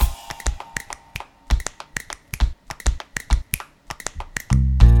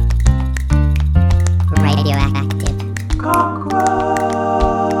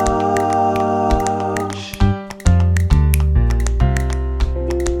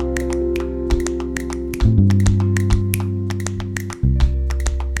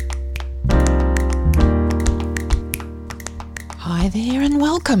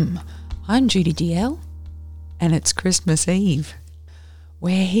Welcome. I'm Judy DL, and it's Christmas Eve.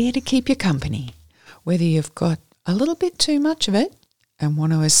 We're here to keep you company, whether you've got a little bit too much of it and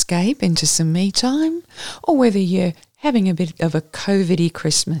want to escape into some me time, or whether you're having a bit of a COVID-y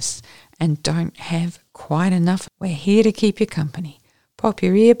Christmas and don't have quite enough. We're here to keep you company. Pop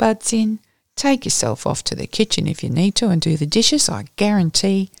your earbuds in, take yourself off to the kitchen if you need to and do the dishes. I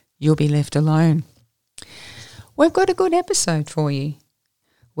guarantee you'll be left alone. We've got a good episode for you.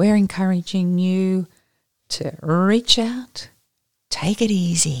 We're encouraging you to reach out, take it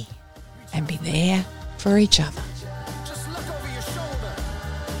easy, and be there for each other.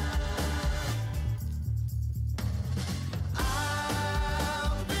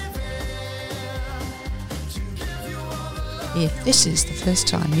 If this is the first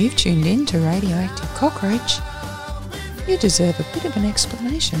time you've tuned in to Radioactive Cockroach, you deserve a bit of an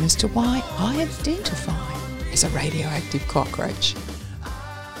explanation as to why I identify as a radioactive cockroach.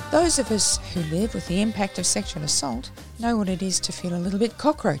 Those of us who live with the impact of sexual assault know what it is to feel a little bit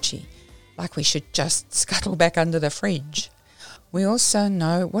cockroachy, like we should just scuttle back under the fridge. We also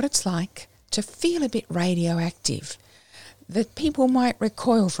know what it's like to feel a bit radioactive, that people might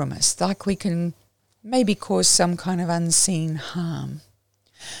recoil from us, like we can maybe cause some kind of unseen harm.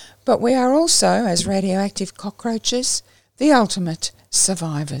 But we are also, as radioactive cockroaches, the ultimate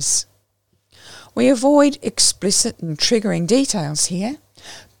survivors. We avoid explicit and triggering details here,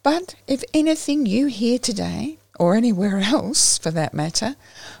 but if anything you hear today, or anywhere else for that matter,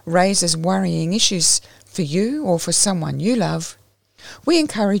 raises worrying issues for you or for someone you love, we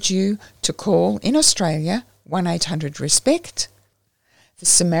encourage you to call in Australia 1-800-RESPECT, the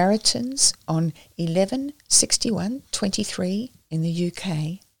Samaritans on 11 61 23 in the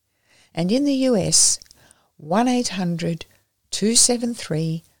UK, and in the US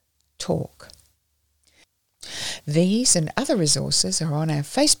 1-800-273-TALK. These and other resources are on our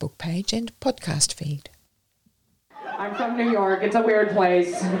Facebook page and podcast feed. I'm from New York. It's a weird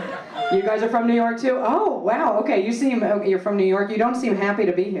place. You guys are from New York too? Oh, wow. Okay, you're from New York. You don't seem happy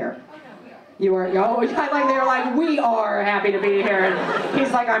to be here. You are, they're like, we are happy to be here. And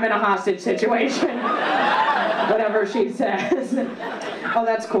he's like, I'm in a hostage situation. Whatever she says. Oh,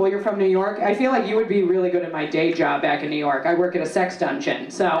 that's cool. You're from New York. I feel like you would be really good at my day job back in New York. I work at a sex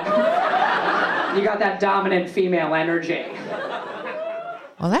dungeon, so you got that dominant female energy.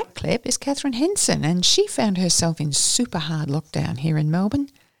 Well, that clip is Catherine Henson, and she found herself in super hard lockdown here in Melbourne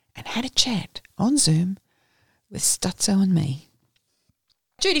and had a chat on Zoom with Stutzo and me.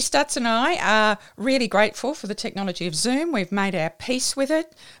 Judy Stutz and I are really grateful for the technology of Zoom. We've made our peace with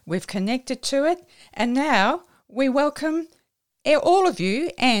it, we've connected to it, and now we welcome all of you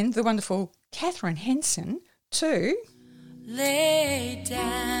and the wonderful Catherine Henson to lay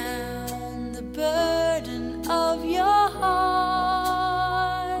down the burden of your heart.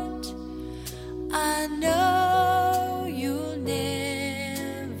 I know you'll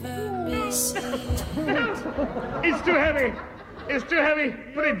never miss me. It's too heavy. It's too heavy.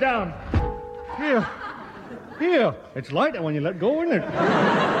 Put it down. Here. It's lighter when you let go, isn't it?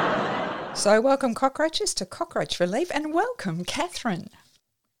 So welcome, cockroaches, to Cockroach Relief, and welcome, Catherine.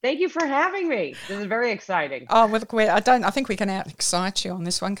 Thank you for having me. This is very exciting. Oh, well, I think we can out-excite you on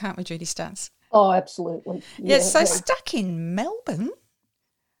this one, can't we, Judy Stutz? Oh, absolutely. So stuck in Melbourne.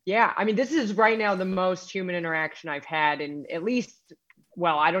 Yeah, I mean, this is right now the most human interaction I've had in at least,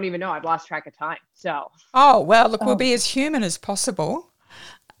 well, I don't even know. I've lost track of time, so. Oh, well, look, we'll be as human as possible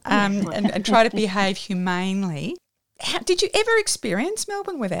and try to behave humanely. Did you ever experience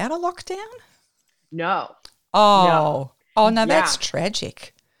Melbourne without a lockdown? No. Oh, that's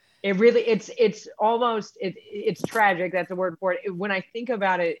tragic. It really, it's almost, it's tragic. That's a word for it. When I think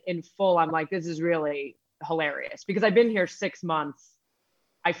about it in full, I'm like, this is really hilarious because I've been here 6 months.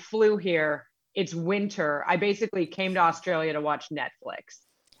 I flew here. It's winter. I basically came to Australia to watch Netflix.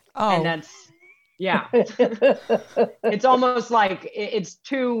 Oh. And that's, yeah. It's almost like it's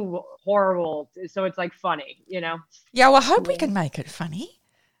too horrible. So it's like funny, you know? Yeah, well, I hope we can make it funny.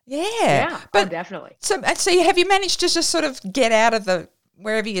 Yeah. But definitely. So have you managed to just sort of get out of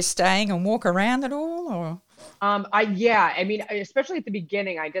wherever you're staying and walk around at all, or? I mean, especially at the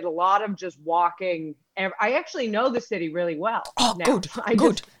beginning, I did a lot of just walking. I actually know the city really well. Oh, now.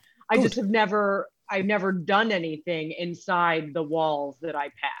 good. I just have never done anything inside the walls that I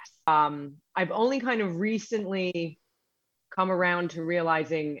pass. I've only kind of recently come around to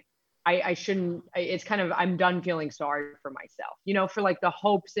realizing I shouldn't, it's kind of, I'm done feeling sorry for myself, you know, for like the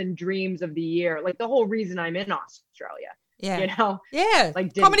hopes and dreams of the year, like the whole reason I'm in Australia. Yeah. You know? Yeah.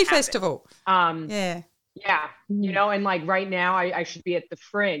 Like comedy festival. Yeah. You know, and like right now I should be at the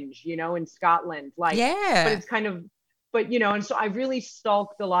Fringe, you know, in Scotland. Like, yeah. But it's kind of, but and so I really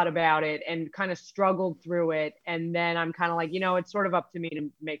sulked a lot about it and kind of struggled through it. And then I'm kind of like, it's sort of up to me to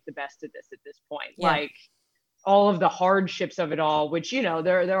make the best of this at this point. Yeah. Like all of the hardships of it all, which,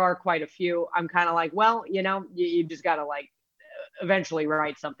 there are quite a few. I'm kind of like, well, you just got to like eventually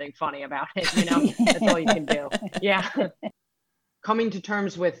write something funny about it. That's all you can do. Yeah. Coming to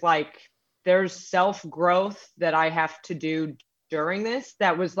terms with like, there's self-growth that I have to do during this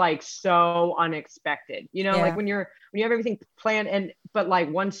that was like so unexpected, like when you have everything planned but like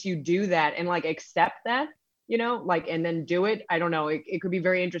once you do that and like accept that, like, and then do it, I don't know, it could be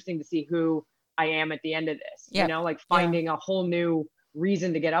very interesting to see who I am at the end of this, like finding a whole new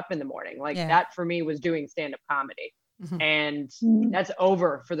reason to get up in the morning. Like that for me was doing stand-up comedy. And that's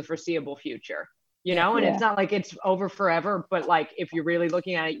over for the foreseeable future, and it's not like it's over forever, but like, if you're really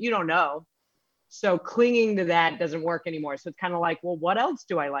looking at it, you don't know. So clinging to that doesn't work anymore. So it's kind of like, well, what else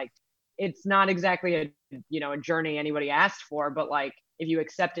do I like? It's not exactly a journey anybody asked for, but like, if you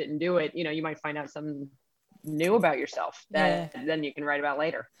accept it and do it, you might find out something new about yourself that then you can write about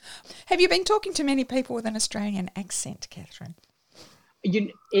later. Have you been talking to many people with an Australian accent, Catherine?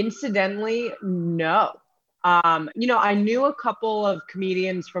 Incidentally, no. I knew a couple of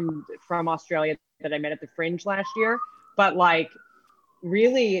comedians from Australia that I met at the Fringe last year, but like,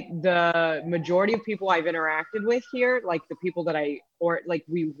 really the majority of people I've interacted with here, like the people that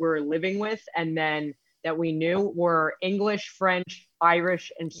we were living with and then that we knew, were English, French,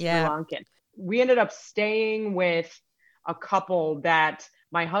 Irish, and Sri Lankan. We ended up staying with a couple that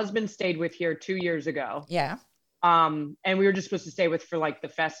my husband stayed with here 2 years ago. Yeah. And we were just supposed to stay with for like the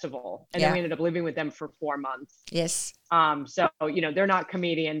festival. And then we ended up living with them for 4 months. Yes. So, they're not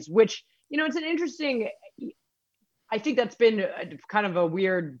comedians, which, it's an interesting, I think that's been kind of a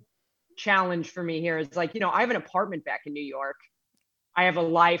weird challenge for me here. Is like, I have an apartment back in New York. I have a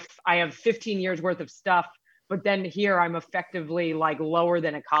life. I have 15 years worth of stuff. But then here I'm effectively like lower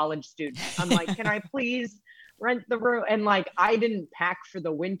than a college student. I'm like, can I please rent the room? And like, I didn't pack for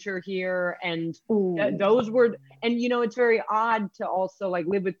the winter here. And those were, and it's very odd to also like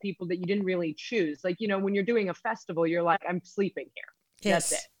live with people that you didn't really choose. Like, when you're doing a festival, you're like, I'm sleeping here. Yes.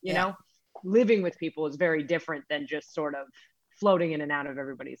 That's it. You know? Living with people is very different than just sort of floating in and out of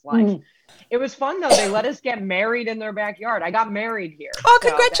everybody's life. It was fun though. They let us get married in their backyard. I got married here. Oh,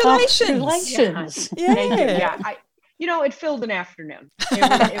 congratulations. Congratulations. Yeah. Thank you. Yeah. It filled an afternoon.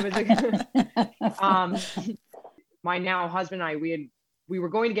 It was my now husband and I, we were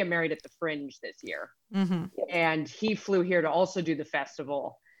going to get married at the Fringe this year. And he flew here to also do the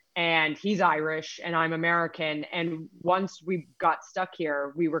festival. And he's Irish and I'm American. And once we got stuck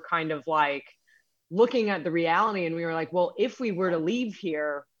here, we were kind of like looking at the reality and we were like, well, if we were to leave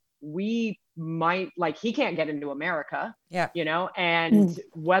here, we might, like, he can't get into America, and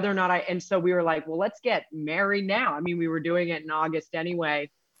whether or not and so we were like, well, let's get married now. I mean, we were doing it in August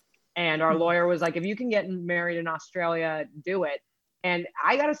anyway. And our lawyer was like, if you can get married in Australia, do it. And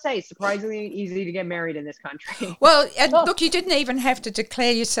I got to say, surprisingly easy to get married in this country. Well, look, you didn't even have to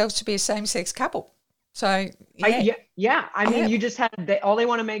declare yourselves to be a same-sex couple. So, I mean, you just all they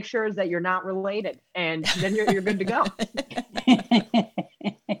want to make sure is that you're not related, and then you're good to go.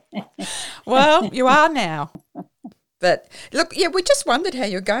 Well, you are now. But look, we just wondered how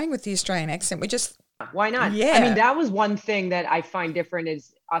you're going with the Australian accent. Why not? Yeah. I mean, that was one thing that I find different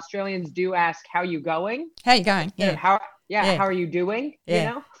is Australians do ask, how you going? How you going? Yeah. How are you doing?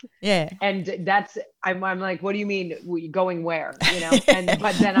 Yeah. Yeah. And that's, I'm like, what do you mean going where?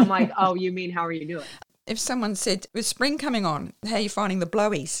 But then I'm like, oh, you mean, how are you doing? If someone said, with spring coming on, how are you finding the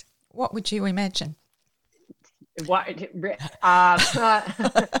blowies? What would you imagine? What? I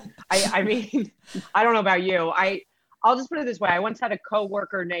mean, I don't know about you. I'll just put it this way. I once had a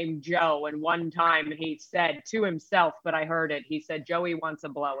coworker named Joe, and one time he said to himself, but I heard it, he said, Joey wants a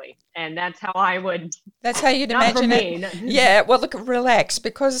blowy. And that's how I would. That's how you'd imagine it. Yeah, well, look, relax,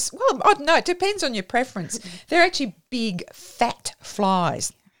 because, well, I don't know, it depends on your preference. They're actually big, fat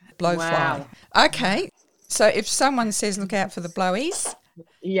flies, blowfly. Wow. Okay, so if someone says, look out for the blowies,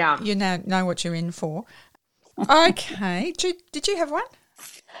 you now know what you're in for. Okay, did you have one?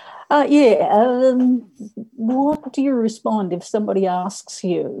 What do you respond if somebody asks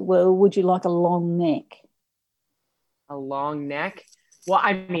you, well, would you like a long neck? A long neck? Well,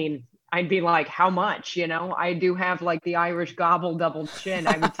 I mean, I'd be like, how much? I do have like the Irish gobble double chin.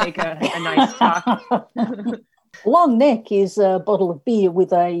 I would take a nice tuck. Long neck is a bottle of beer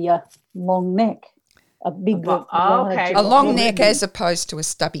with a long neck. A big okay. A long neck as opposed to a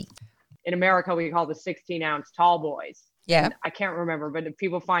stubby. In America, we call the 16-ounce tall boys. Yeah. And I can't remember, but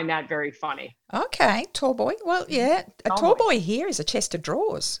people find that very funny. Okay, tall boy. Well, yeah, a tall boy here is a chest of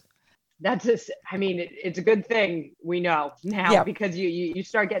drawers. I mean, it's a good thing we know now Yeah. because you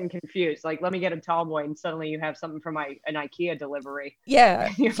start getting confused. Like, let me get a tall boy, and suddenly you have something from an IKEA delivery.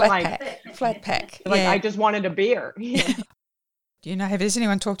 Yeah, You're flat like- pack. Flat pack. Like, yeah. I just wanted a beer. Yeah. Do you know, has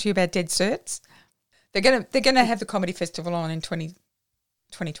anyone talked to you about Dead Certs? They're gonna have the comedy festival on in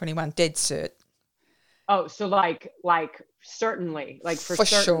 2021, Dead Cert. Oh, so like certainly, like for For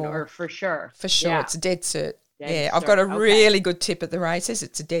certain sure. or for sure. For sure, Yeah. it's a Dead Cert. Dead I've got a Cert, okay. really good tip at the races.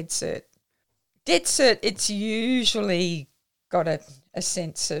 It's a Dead Cert. Dead Cert, it's usually got a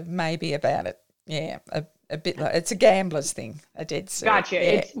sense of maybe about it. Yeah, a bit like, it's a gambler's thing, a Dead Cert. Gotcha.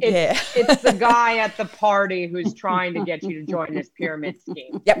 Yeah, It's the guy at the party who's trying to get you to join this pyramid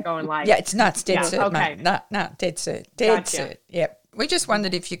scheme. Yep. Going like, yeah, it's nuts. Dead Yeah, Cert, okay. mate. No, Dead Cert. Dead Gotcha. Cert. Yep. We just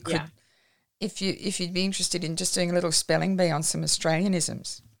wondered if you could, Yeah. if you'd be interested in just doing a little spelling bee on some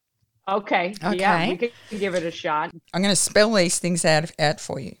Australianisms. Okay. Yeah, Okay. we could give it a shot. I'm going to spell these things out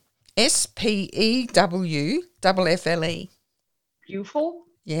for you. SPEWFFLE. Beautiful.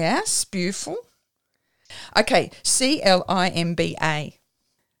 Yeah, spewful. Okay, CLIMBA.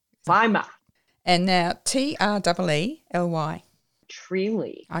 Lima. And now TREELY.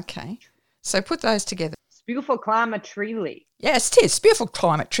 Treely. Okay. So put those together. Beautiful climate treely. Yes, it is. Spewful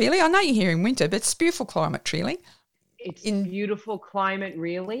climate, Treely. I know you're here in winter, but spewful climate, Treely. It's In- beautiful climate,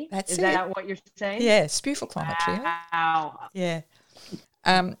 really? That's Is it. that what you're saying? Yeah, spewful climate, Treely. Wow. Yeah.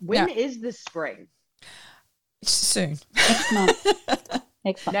 When now, is the spring? soon. Next month.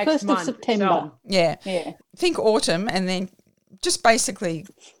 Next month. Next 1st month. of September. So, Yeah. Yeah. Think autumn and then just basically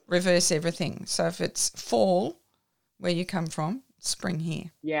reverse everything. So if it's fall where you come from, spring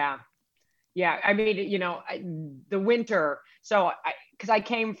here. yeah. Yeah. I mean, the winter. So because I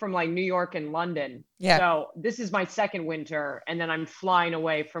came from like New York and London. Yeah. So this is my second winter, and then I'm flying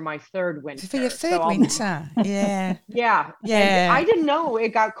away for my third winter. For your So third I'll- winter. Yeah. Yeah. Yeah. And I didn't know it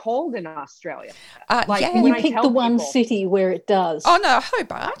got cold in Australia. Like, yeah. And when you I picked tell the one people- city where it does. Oh, no,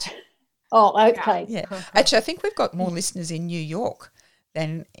 Hobart. Oh, okay. Yeah. Actually, I think we've got more listeners in New York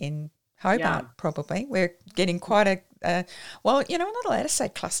than in Hobart, Yeah. probably. We're getting quite a well, we're not allowed to say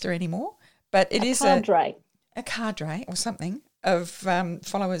cluster anymore, but it is Cadre. a cadre or something of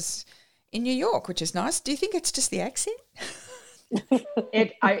followers in New York, which is nice. Do you think it's just the accent?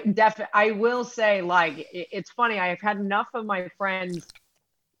 I will say, like, it's funny. I've had enough of my friends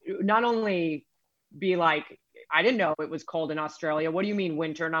not only be like, I didn't know it was cold in Australia. What do you mean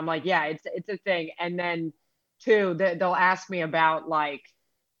winter? And I'm like, yeah, it's a thing. And then two, they'll ask me about, like,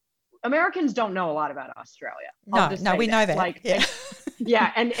 Americans don't know a lot about Australia. I'll just No, say we know that. Like, Yeah.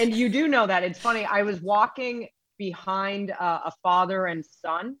 yeah, and you do know that. It's funny. I was walking behind a father and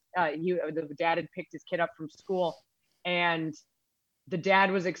son. The dad had picked his kid up from school, and the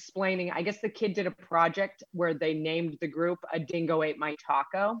dad was explaining. I guess the kid did a project where they named the group "A Dingo Ate My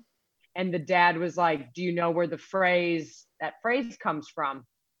Taco," and the dad was like, "Do you know where that phrase comes from?"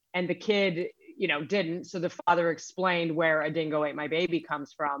 And the kid, didn't. So the father explained where "a dingo ate my baby"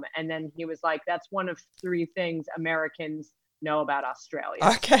 comes from, and then he was like, "That's one of three things Americans know about Australia."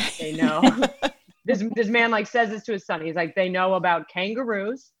 Okay. They know. This man like says this to his son. He's like, they know about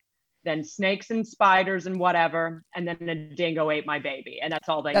kangaroos, then snakes and spiders and whatever, and then a dingo ate my baby, and that's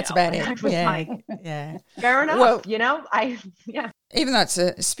all they That's know. about And I it. was Yeah. like, Yeah. fair enough. Well- yeah. Even though it's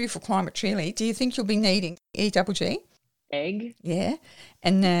a spewful climate, really, do you think you'll be needing EGG? Egg. Yeah.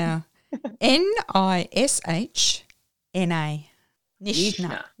 And now NISHNA.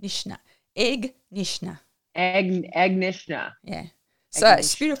 Nishna. Nishna. Egg Nishna. Egg Nishna. Yeah. So Egg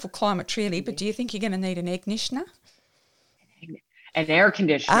it's beautiful climate, really, but do you think you're going to need an egg Nishna? An air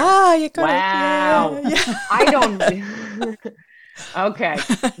conditioner. Ah, you got Wow. it. Yeah. I don't. Okay.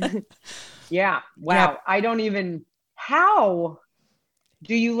 Yeah. Wow. Yep. I don't even. How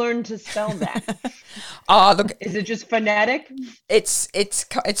do you learn to spell that? Oh, look, Is it just phonetic?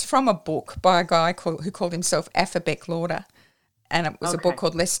 it's from a book by a guy who called himself Afflebeck Lauder, and it was a book Okay.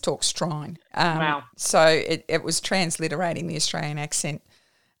 called Let's Talk Strine. Wow. So it was transliterating the Australian accent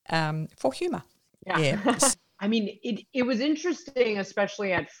for humour. Yeah. I mean, it was interesting,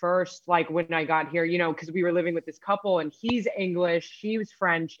 especially at first, like when I got here, because we were living with this couple and he's English, she was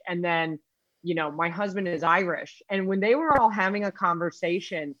French, and then, my husband is Irish. And when they were all having a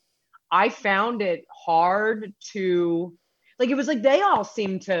conversation, I found it hard to, like, it was like they all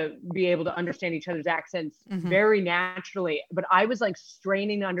seemed to be able to understand each other's accents very naturally, but I was like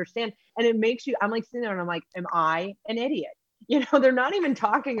straining to understand. And it makes you, I'm like sitting there and I'm like, am I an idiot? They're not even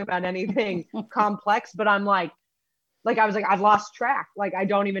talking about anything complex, but I'm like I was like, I've lost track. Like, I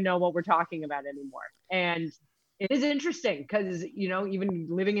don't even know what we're talking about anymore. And it is interesting because, you know, even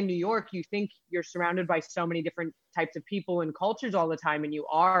living in New York, you think you're surrounded by so many different types of people and cultures all the time, and you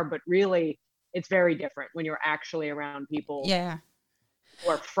are, but really it's very different when you're actually around people Yeah. who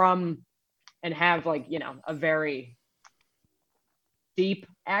are from and have, like, you know, a very deep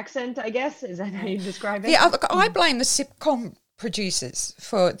accent, I guess. Is that how you describe it? Yeah, look, I blame the sitcom producers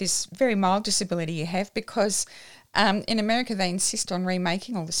for this very mild disability you have, because in America they insist on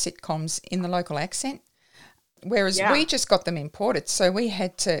remaking all the sitcoms in the local accent, whereas we just got them imported. So we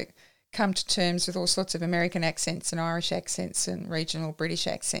had to come to terms with all sorts of American accents and Irish accents and regional British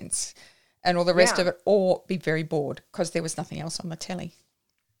accents and all the rest of it, or be very bored because there was nothing else on the telly.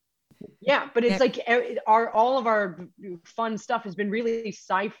 Yeah, but it's like all of our fun stuff has been really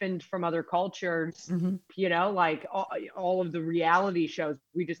siphoned from other cultures. You know, like all of the reality shows,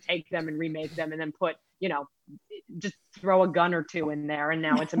 we just take them and remake them and then put, you know, just throw a gun or two in there, and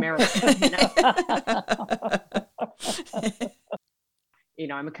now it's America. You know? You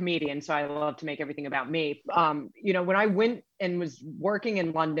know, I'm a comedian, so I love to make everything about me. You know, when I went and was working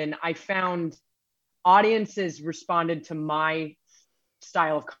in London, I found audiences responded to my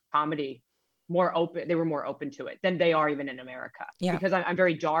style of comedy more open. They were more open to it than they are even in America. Yeah, because I'm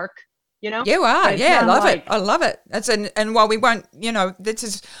very dark. You know, you are. Yeah, I love it. I love it. That's and while we won't, you know, this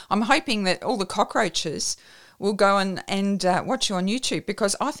is. I'm hoping that all the cockroaches will go and watch you on YouTube,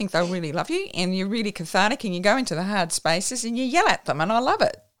 because I think they'll really love you, and you're really cathartic, and you go into the hard spaces and you yell at them, and I love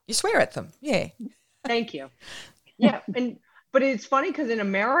it. You swear at them. Yeah. Thank you. Yeah, but it's funny because in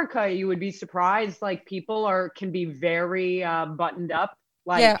America, you would be surprised. Like, people can be very buttoned up.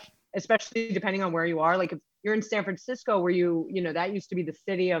 Like, especially depending on where you are. Like, if you're in San Francisco, where you know, that used to be the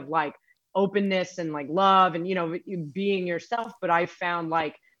city of like openness and like love and, you know, being yourself. But I found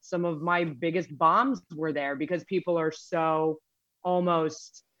like some of my biggest bombs were there because people are so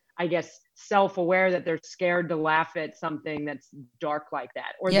almost, I guess, self-aware that they're scared to laugh at something that's dark like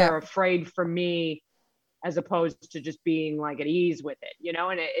that, or they're afraid for me, as opposed to just being like at ease with it, you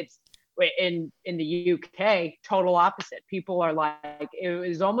know. And it's in the UK, total opposite. People are like, it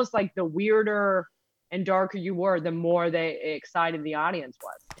was almost like the weirder and darker you were, the more excited the audience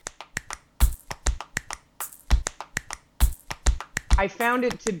was. I found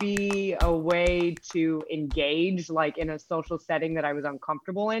it to be a way to engage, like in a social setting that I was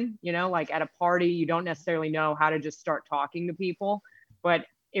uncomfortable in, you know, like at a party, you don't necessarily know how to just start talking to people, but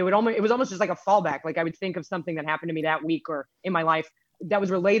it was almost just like a fallback. Like, I would think of something that happened to me that week or in my life that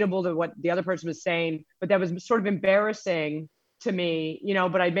was relatable to what the other person was saying, but that was sort of embarrassing to me, you know,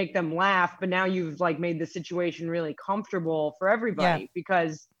 but I'd make them laugh. But now you've like made the situation really comfortable for everybody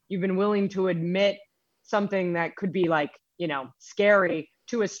because you've been willing to admit something that could be like, you know, scary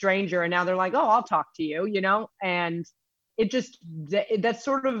to a stranger. And now they're like, oh, I'll talk to you, you know? And that's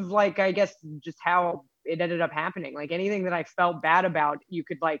sort of like, I guess, just how it ended up happening. Like, anything that I felt bad about, you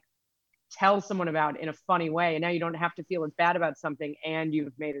could like tell someone about in a funny way. And now you don't have to feel as bad about something, and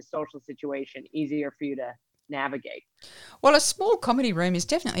you've made a social situation easier for you to navigate. Well, a small comedy room is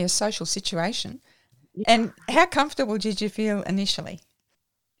definitely a social situation. Yeah. And how comfortable did you feel initially?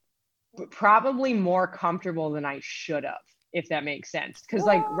 Probably more comfortable than I should have, if that makes sense. Because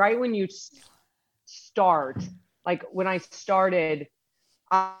like right when you start, like when I started,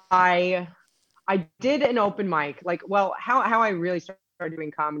 I did an open mic. Like, well, how I really started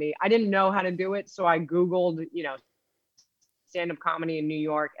doing comedy, I didn't know how to do it, so I Googled, you know, stand-up comedy in New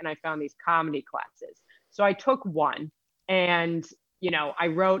York, and I found these comedy classes. So I took one, and you know, I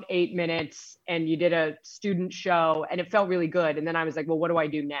wrote 8 minutes, and you did a student show, and it felt really good. And then I was like, well, what do I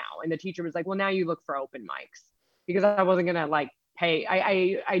do now? And the teacher was like, well, now you look for open mics, because I wasn't gonna like pay.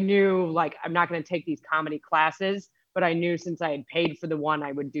 I knew like I'm not gonna take these comedy classes, but I knew since I had paid for the one,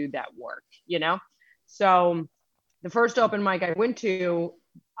 I would do that work, you know? So the first open mic I went to,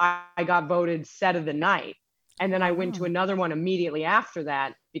 I got voted set of the night. And then I went to another one immediately after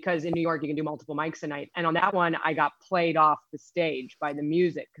that, because in New York, you can do multiple mics a night. And on that one, I got played off the stage by the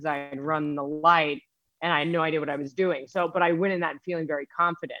music because I had run the light and I had no idea what I was doing. So, but I went in that feeling very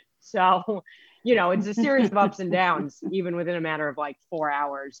confident. So, you know, it's a series of ups and downs, even within a matter of like 4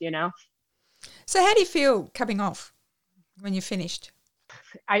 hours, you know? So how do you feel coming off when you're finished?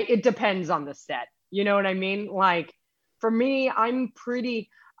 It depends on the set. You know what I mean? Like, for me,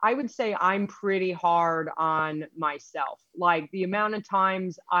 I would say I'm pretty hard on myself. Like, the amount of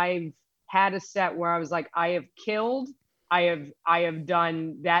times I've had a set where I was like, I have killed, I have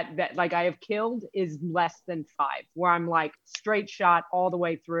done that like I have killed is less than 5, where I'm like straight shot all the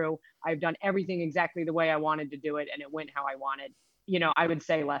way through. I've done everything exactly the way I wanted to do it, and it went how I wanted. You know, I would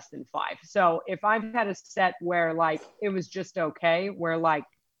say less than 5. So if I've had a set where like it was just okay, where like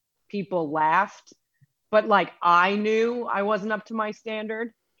people laughed, but like I knew I wasn't up to my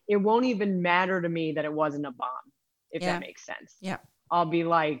standard, it won't even matter to me that it wasn't a bomb, if that makes sense. Yeah. I'll be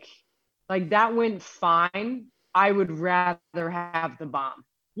like that went fine. I would rather have the bomb,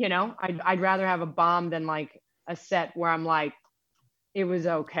 you know? I'd rather have a bomb than like a set where I'm like, it was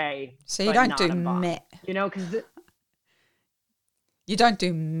okay. So you don't do meh. You know, because you don't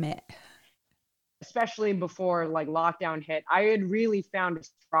do meh. Especially before like lockdown hit, I had really found a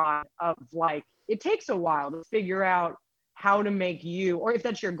stride of like, it takes a while to figure out how to make you, or if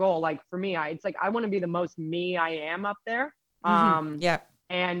that's your goal, like for me, it's like, I want to be the most me I am up there. Yeah.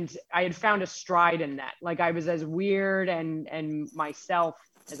 And I had found a stride in that. Like I was as weird and myself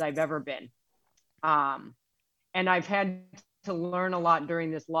as I've ever been. And I've had to learn a lot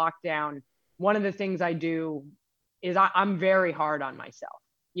during this lockdown. One of the things I do is I'm very hard on myself,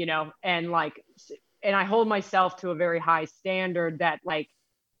 you know, and I hold myself to a very high standard that like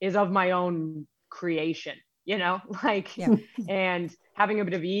is of my own creation, you know, like, and having a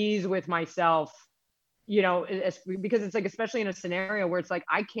bit of ease with myself, you know, because it's like, especially in a scenario where it's like,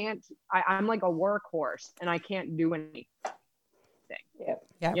 I'm like a workhorse and I can't do anything,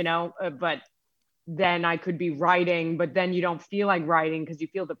 you know, but then I could be writing, but then you don't feel like writing because you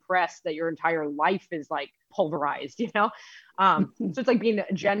feel depressed that your entire life is like pulverized, you know? So it's like being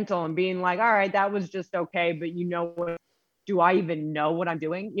gentle and being like, all right, that was just okay. But you know what, do I even know what I'm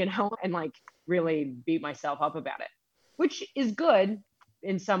doing, you know? And like really beat myself up about it, which is good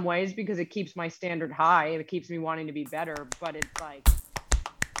in some ways because it keeps my standard high and it keeps me wanting to be better. But it's like,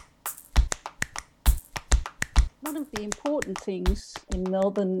 one of the important things in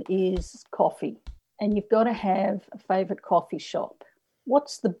Melbourne is coffee, and you've got to have a favourite coffee shop.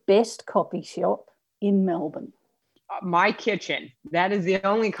 What's the best coffee shop in Melbourne? My kitchen. That is the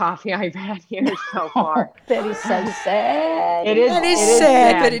only coffee I've had here so far. That is so sad. It is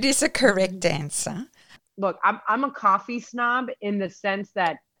sad, but it is a correct answer. Look, I'm a coffee snob in the sense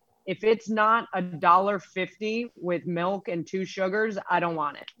that if it's not $1.50 with milk and 2 sugars, I don't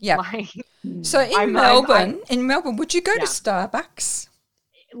want it. Yeah. Like, so in Melbourne, would you go to Starbucks?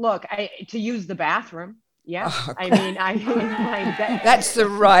 Look, to use the bathroom. Yeah. Oh, I mean, like that's the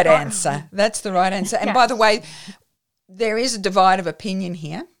right answer. That's the right answer. And by the way, there is a divide of opinion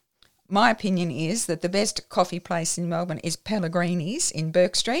here. My opinion is that the best coffee place in Melbourne is Pellegrini's in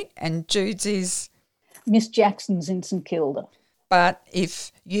Bourke Street, and Jude's is Miss Jackson's in St Kilda. But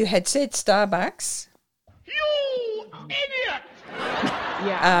if you had said Starbucks, you idiot!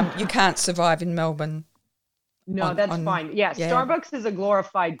 You can't survive in Melbourne. No, that's fine. Yeah, Starbucks is a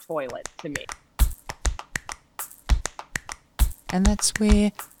glorified toilet to me. And that's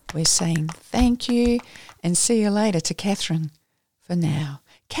where we're saying thank you and see you later to Catherine for now.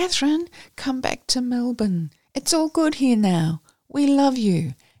 Catherine, come back to Melbourne. It's all good here now. We love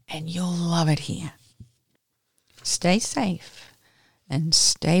you and you'll love it here. Stay safe and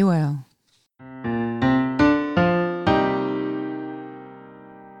stay well.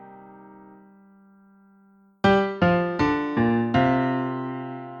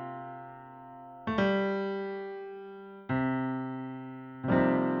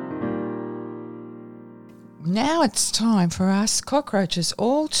 Now it's time for us cockroaches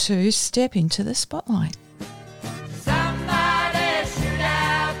all to step into the spotlight. Somebody shoot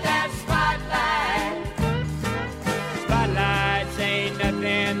out that spotlight. Spotlights ain't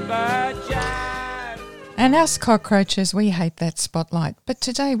nothing but jive. And us cockroaches, we hate that spotlight. But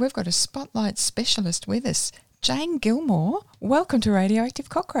today we've got a spotlight specialist with us, Jane Gilmore. Welcome to Radioactive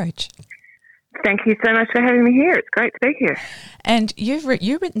Cockroach. Thank you so much for having me here. It's great to be here. And you've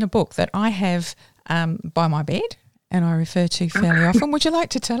written a book that I have by my bed and I refer to fairly often. Would you like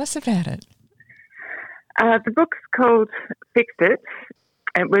to tell us about it? The book's called Fixed It.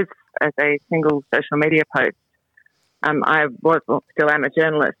 It was as a single social media post. I still am a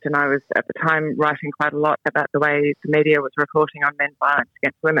journalist, and I was at the time writing quite a lot about the way the media was reporting on men's violence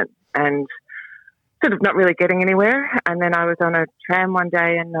against women and sort of not really getting anywhere. And then I was on a tram one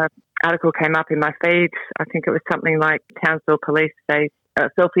day and the article came up in my feed. I think it was something like Townsville police say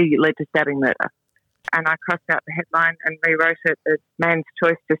selfie led to stabbing murder. And I crossed out the headline and rewrote it as man's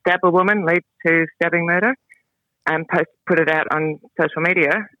choice to stab a woman leads to stabbing murder, and put it out on social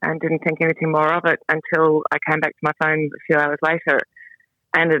media and didn't think anything more of it until I came back to my phone a few hours later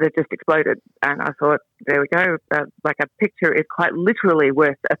and it had just exploded. And I thought, there we go. Like a picture is quite literally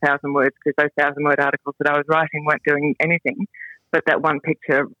worth 1,000 words, because those 1,000-word articles that I was writing weren't doing anything. But that one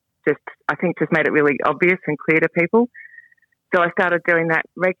picture just made it really obvious and clear to people. So I started doing that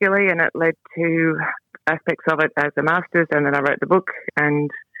regularly, and it led to aspects of it as a master's, and then I wrote the book,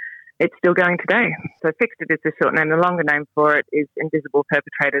 and it's still going today. So Fixed It is the short name. The longer name for it is Invisible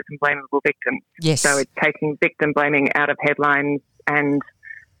Perpetrators and Blamable Victims. Yes. So it's taking victim blaming out of headlines and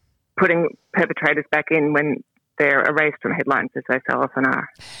putting perpetrators back in when they're erased from headlines, as they so often are.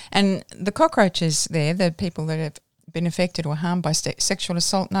 And the cockroaches there, the people that have been affected or harmed by sexual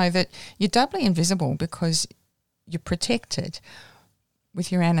assault, know that you're doubly invisible because you're protected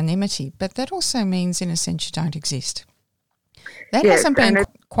with your anonymity, but that also means in a sense you don't exist. That hasn't been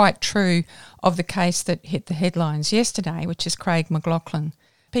quite true of the case that hit the headlines yesterday, which is Craig McLaughlin.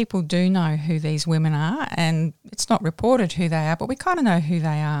 People do know who these women are, and it's not reported who they are, but we kind of know who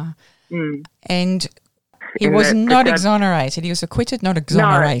they are. And he was not exonerated. He was acquitted, not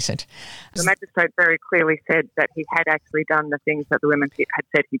exonerated. No. The magistrate very clearly said that he had actually done the things that the women had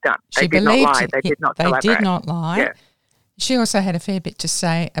said he'd done. They did not lie. They did not collaborate. They did not lie. Yeah. She also had a fair bit to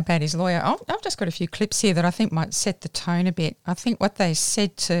say about his lawyer. I've just got a few clips here that I think might set the tone a bit. I think what they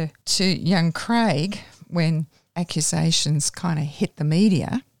said to young Craig when accusations kind of hit the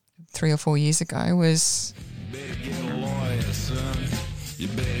media 3 or 4 years ago was... You better get a lawyer, son. You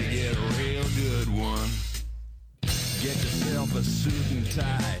better get a real good one. Get yourself a suit and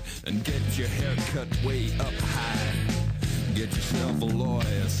tie and get your hair cut way up high. Get yourself a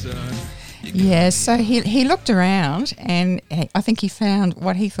lawyer, son. Yeah, so he looked around and I think he found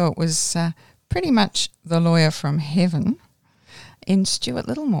what he thought was pretty much the lawyer from heaven in Stuart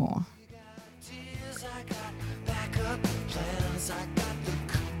Littlemore.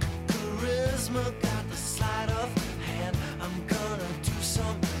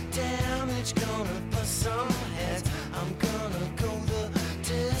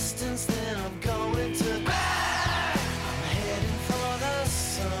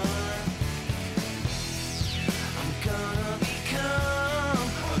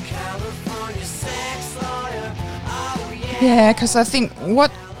 Yeah, because I think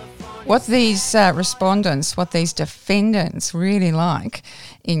what these respondents, what these defendants really like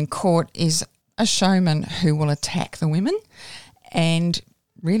in court is a showman who will attack the women and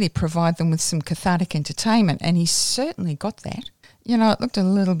really provide them with some cathartic entertainment. And he certainly got that. You know, it looked a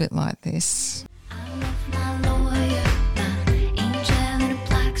little bit like this.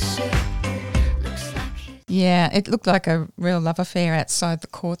 Yeah, it looked like a real love affair outside the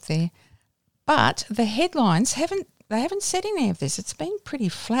court there. But the headlines haven't said any of this. It's been pretty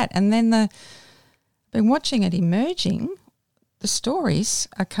flat. And then been watching it emerging, the stories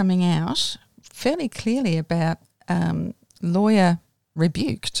are coming out fairly clearly about lawyer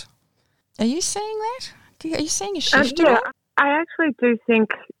rebuked. Are you seeing that? Are you seeing a shift at all? I actually do think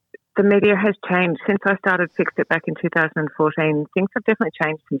the media has changed since I started Fixed It back in 2014. Things have definitely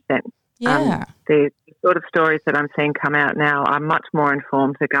changed since then. Yeah. The sort of stories that I'm seeing come out now are much more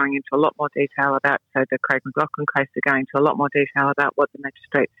informed. They're going into a lot more detail about, so the Craig McLaughlin case, they're going into a lot more detail about what the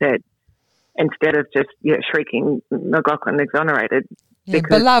magistrate said instead of just shrieking McLaughlin exonerated. Yeah,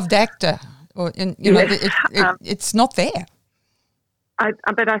 beloved actor. It's not there.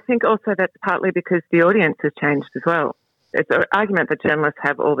 But I think also that's partly because the audience has changed as well. It's an argument that journalists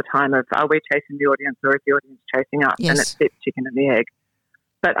have all the time of, are we chasing the audience or is the audience chasing us? Yes. And it's the chicken and the egg.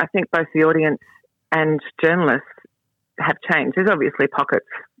 But I think both the audience and journalists have changed. There's obviously pockets,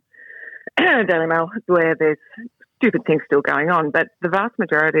 Daily Mail, where there's stupid things still going on, but the vast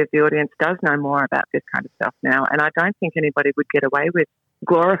majority of the audience does know more about this kind of stuff now, and I don't think anybody would get away with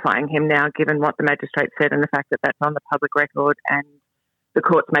glorifying him now, given what the magistrate said and the fact that that's on the public record, and the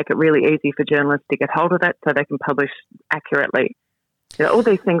courts make it really easy for journalists to get hold of that so they can publish accurately. All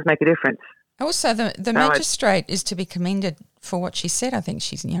these things make a difference. Also, the magistrate is to be commended for what she said. I think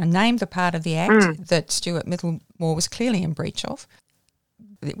she's named the part of the act that Stuart Littlemore was clearly in breach of.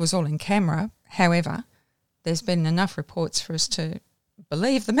 It was all in camera. However, there's been enough reports for us to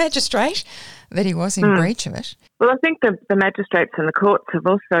believe the magistrate that he was in breach of it. Well, I think the magistrates and the courts have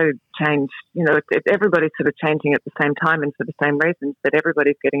also changed. Everybody's sort of changing at the same time and for the same reasons, but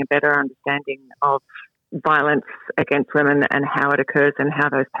everybody's getting a better understanding of violence against women and how it occurs and how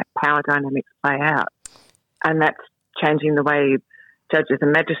those power dynamics play out. And that's changing the way judges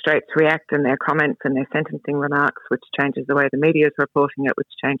and magistrates react and their comments and their sentencing remarks, which changes the way the media is reporting it, which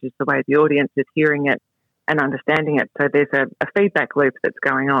changes the way the audience is hearing it and understanding it. So there's a feedback loop that's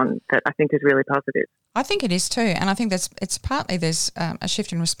going on that I think is really positive. I think it is too, and I think it's partly there's a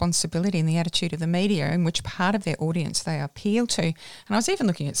shift in responsibility in the attitude of the media in which part of their audience they appeal to. And I was even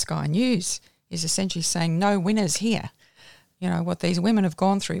looking at Sky News is essentially saying no winners here. What these women have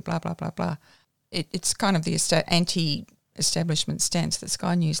gone through, blah, blah, blah, blah. It's kind of the anti-establishment stance that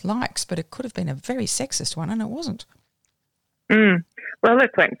Sky News likes, but it could have been a very sexist one, and it wasn't. Well,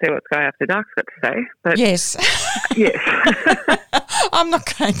 let's wait and see what Sky After Dark's got to say. But yes. Yes. I'm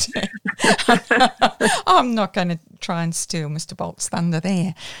not going to. I'm not going to try and steal Mr. Bolt's thunder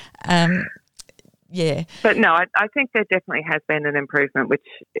there. Yeah. But no, I think there definitely has been an improvement,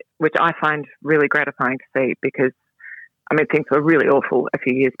 which I find really gratifying to see, because, I mean, things were really awful a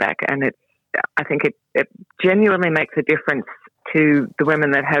few years back, and I think it genuinely makes a difference to the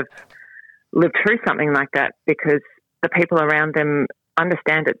women that have lived through something like that, because the people around them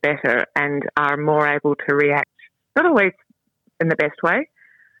understand it better and are more able to react, not always in the best way,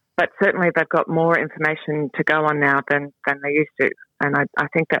 but certainly they've got more information to go on now than they used to. And I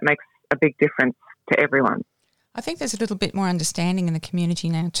think that makes a big difference to everyone. I think there's a little bit more understanding in the community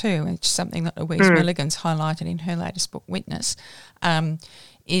now too. It's something that Louise Milligan's highlighted in her latest book, Witness,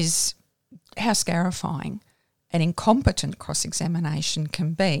 is how scarifying an incompetent cross-examination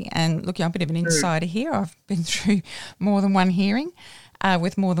can be. And look, I'm a bit of an insider here. I've been through more than one hearing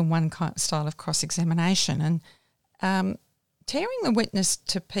with more than one style of cross-examination. And tearing the witness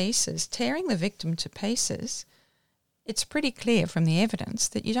to pieces, tearing the victim to pieces, it's pretty clear from the evidence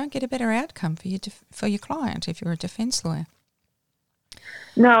that you don't get a better outcome for your client if you're a defence lawyer.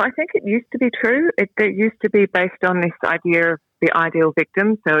 No, I think it used to be true. It used to be based on this idea of the ideal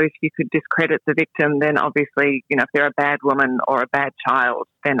victim. So if you could discredit the victim, then obviously, if they're a bad woman or a bad child,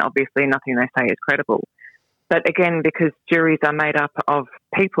 then obviously nothing they say is credible. But again, because juries are made up of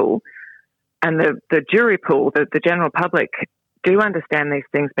people, and the jury pool, the general public, do understand these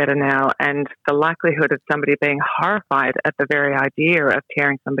things better now, and the likelihood of somebody being horrified at the very idea of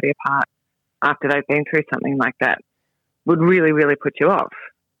tearing somebody apart after they've been through something like that would really, really put you off.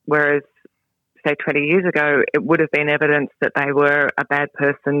 Whereas, say, 20 years ago, it would have been evidence that they were a bad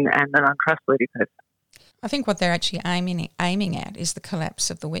person and an untrustworthy person. I think what they're actually aiming at is the collapse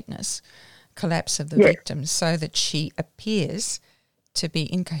of the witness, collapse of the victim, so that she appears to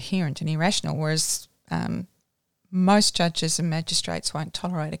be incoherent and irrational, whereas most judges and magistrates won't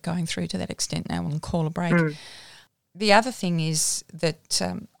tolerate it going through to that extent now and call a break. The other thing is that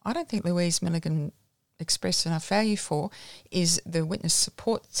I don't think Louise Milligan expressed enough value for is the witness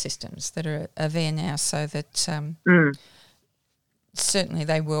support systems that are there now, so that certainly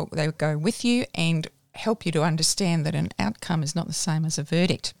they will go with you and help you to understand that an outcome is not the same as a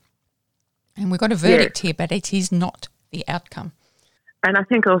verdict. And we've got a verdict here, but it is not the outcome. And I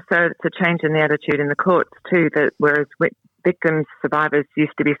think also it's a change in the attitude in the courts too, that whereas victims, survivors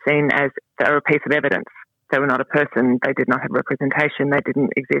used to be seen as they were a piece of evidence. They were not a person. They did not have representation. They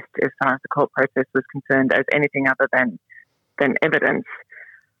didn't exist as far as the court process was concerned as anything other than evidence.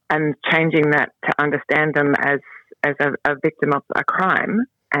 And changing that to understand them as a victim of a crime,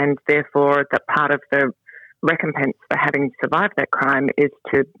 and therefore that part of the recompense for having survived that crime is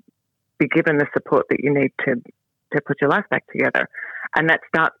to be given the support that you need to put your life back together. And that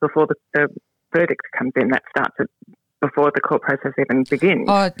starts before the verdict comes in. That starts before the court process even begins.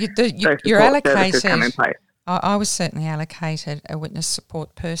 Oh, you're allocated. Come in place. I was certainly allocated a witness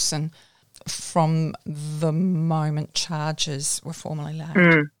support person from the moment charges were formally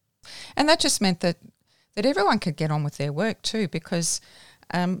laid. And that just meant that everyone could get on with their work too, because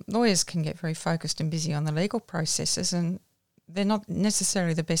lawyers can get very focused and busy on the legal processes, and they're not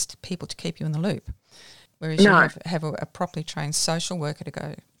necessarily the best people to keep you in the loop. Whereas you have a properly trained social worker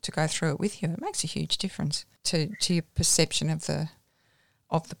to go through it with you. It makes a huge difference to your perception of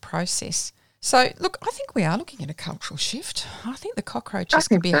the process. So, look, I think we are looking at a cultural shift. I think the cockroaches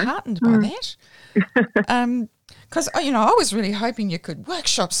can be heartened by that. Because, I was really hoping you could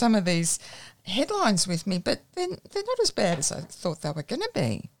workshop some of these headlines with me, but they're not as bad as I thought they were going to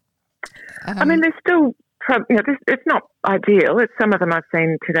be. I mean, they're still... it's not ideal. It's some of them I've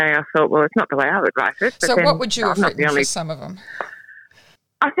seen today. I thought, well, it's not the way I would write it. But so what would you have written for some of them?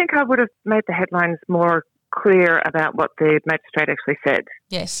 I think I would have made the headlines more clear about what the magistrate actually said.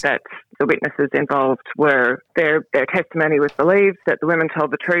 Yes. That the witnesses involved their testimony was believed, that the women told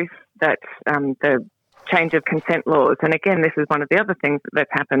the truth, that the change of consent laws. And again, this is one of the other things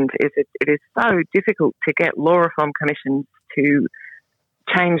that's happened, is it is so difficult to get law reform commissions to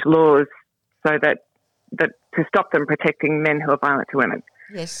change laws so that to stop them protecting men who are violent to women.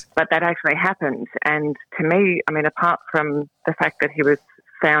 Yes. But that actually happened. And to me, I mean, apart from the fact that he was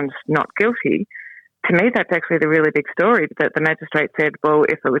found not guilty, to me that's actually the really big story, that the magistrate said, well,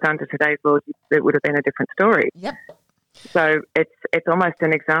 if it was under today's laws, it would have been a different story. Yep. So it's almost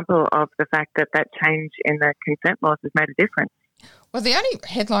an example of the fact that change in the consent laws has made a difference. Well, the only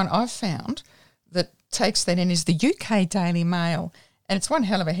headline I've found that takes that in is the UK Daily Mail, and it's one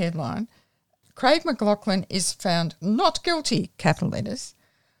hell of a headline. Craig McLachlan is found not guilty, capital letters,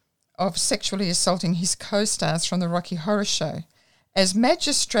 of sexually assaulting his co-stars from the Rocky Horror Show. As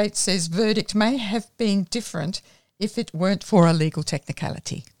magistrate says verdict may have been different if it weren't for a legal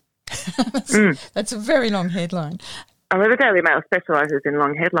technicality. That's a very long headline. Although the Daily Mail specialises in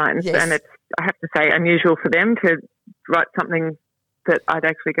long headlines, Yes. and it's, I have to say, unusual for them to write something that I'd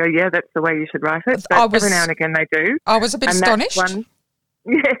actually go, yeah, that's the way you should write it. But every now and again they do. I was a bit astonished. That's one,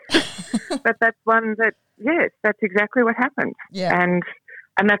 yes, but that's one that, yes, that's exactly what happened. Yeah.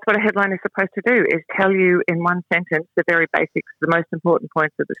 And that's what a headline is supposed to do, is tell you in one sentence the very basics, the most important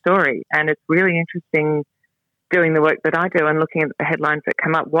points of the story. And it's really interesting doing the work that I do and looking at the headlines that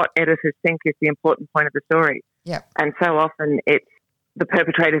come up, what editors think is the important point of the story. Yeah. And so often it's the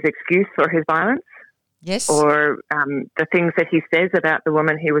perpetrator's excuse for his violence. Yes. Or the things that he says about the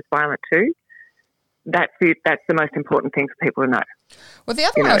woman he was violent to. That's the most important thing for people to know. Well, the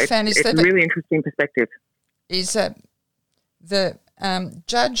other one I found is it's that a really interesting perspective. Is the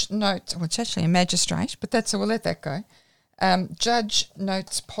judge notes, well, it's actually a magistrate, but we'll let that go. Judge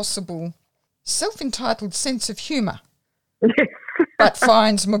notes possible self-entitled sense of humour, but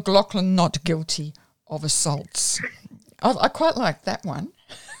finds McLaughlin not guilty of assaults. I quite like that one.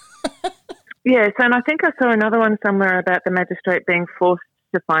 Yes, and I think I saw another one somewhere about the magistrate being forced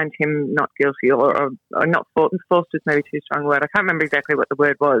to find him not guilty, or not forced. Forced is maybe too strong a word. I can't remember exactly what the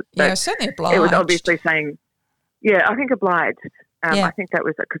word was. But yeah, certainly obliged. It was obviously saying, yeah, I think obliged. Yeah. I think that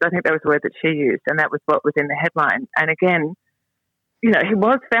was, because I think that was the word that she used, and that was what was in the headline. And again, you know, he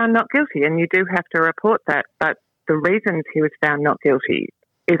was found not guilty, and you do have to report that, but the reasons he was found not guilty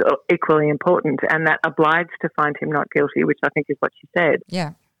is equally important, and that obliged to find him not guilty, which I think is what she said.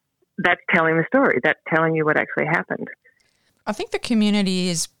 Yeah. That's telling the story. That's telling you what actually happened. I think the community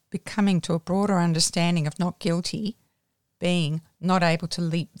is becoming to a broader understanding of not guilty being not able to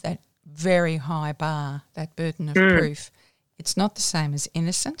leap that very high bar, that burden of proof. It's not the same as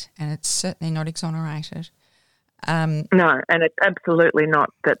innocent, and it's certainly not exonerated. No, and it's absolutely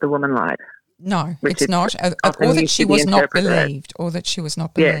not that the woman lied. No, it's not. Or that she was not believed. Or that she was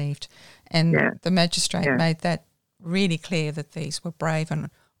not believed. And the magistrate made that really clear, that these were brave and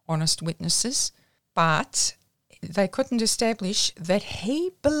honest witnesses, but they couldn't establish that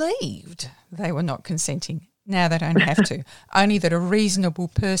he believed they were not consenting. Now they don't have to. Only that a reasonable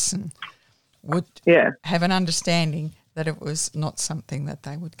person would have an understanding that it was not something that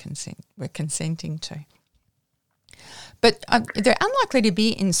they were consenting to. But they're unlikely to be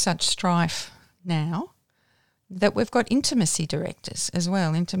in such strife now that we've got intimacy directors as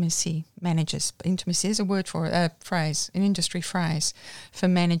well, intimacy managers. Intimacy is a phrase, an industry phrase for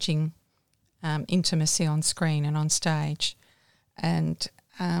managing intimacy on screen and on stage. And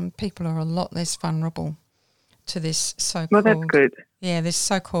people are a lot less vulnerable to this so-called... Well, that's good. Yeah, this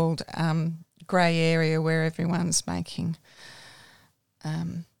so-called grey area where everyone's making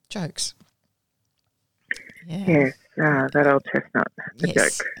jokes. Yeah. Yes, that old chestnut, the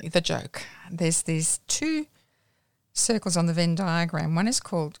joke. The joke. There's these two circles on the Venn diagram. One is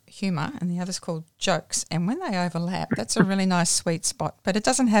called humour and the other's called jokes. And when they overlap, that's a really nice sweet spot. But it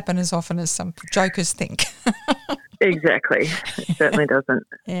doesn't happen as often as some jokers think. Exactly. It certainly doesn't.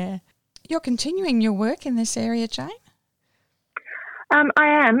 Yeah. You're continuing your work in this area, Jane? I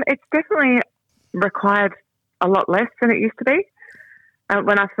am. It's definitely required a lot less than it used to be.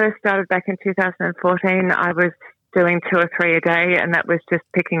 When I first started back in 2014, I was doing 2 or 3 a day, and that was just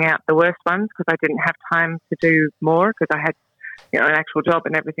picking out the worst ones because I didn't have time to do more because I had, an actual job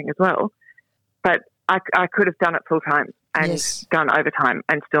and everything as well. But I could have done it full time and done overtime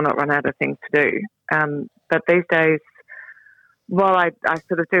and still not run out of things to do. But these days, while I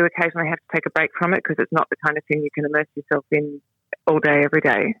sort of do occasionally have to take a break from it because it's not the kind of thing you can immerse yourself in all day, every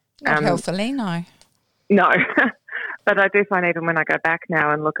day. Not healthily, no. No. But I do find even when I go back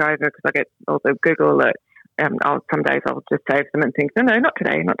now and look over, because I get all the Google alerts, some days I'll just save them and think, no, not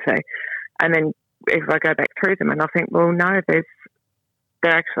today. And then if I go back through them and I think, well, no, there's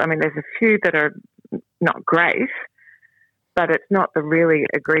a few that are not great, but it's not the really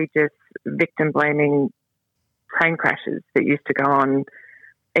egregious victim-blaming train crashes that used to go on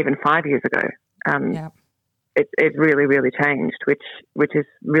even 5 years ago. It's really, really changed, which is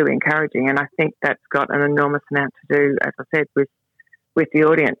really encouraging. And I think that's got an enormous amount to do, as I said, with the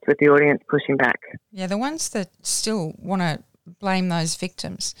audience pushing back. Yeah, the ones that still want to blame those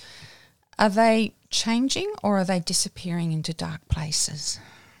victims, are they changing or are they disappearing into dark places?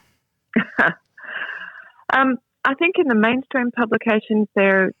 I think in the mainstream publications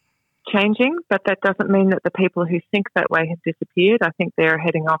they're changing, but that doesn't mean that the people who think that way have disappeared. I think they're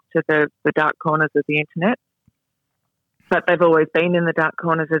heading off to the dark corners of the internet. But they've always been in the dark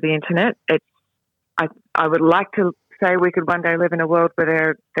corners of the internet. I would like to say we could one day live in a world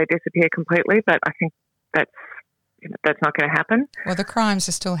where they disappear completely, but I think that's that's not going to happen. Well, the crimes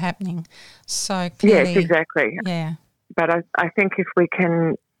are still happening. So clearly, Yes, exactly. Yeah. But I think if we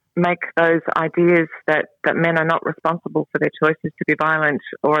can make those ideas that men are not responsible for their choices to be violent,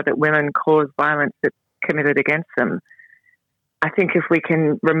 or that women cause violence that's committed against them, I think if we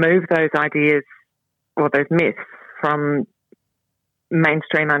can remove those ideas or those myths from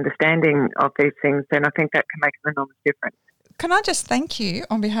mainstream understanding of these things, then I think that can make an enormous difference. Can I just thank you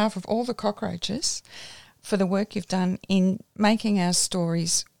on behalf of all the cockroaches for the work you've done in making our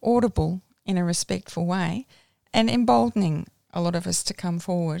stories audible in a respectful way and emboldening a lot of us to come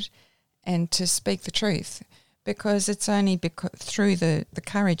forward and to speak the truth, because it's only through the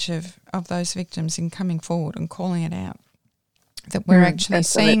courage of those victims in coming forward and calling it out that we're actually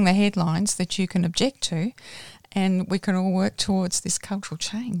seeing the headlines that you can object to, and we can all work towards this cultural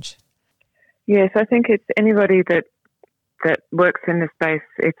change. Yes, I think it's anybody that works in this space,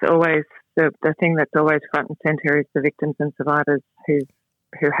 it's always the thing that's always front and centre is the victims and survivors who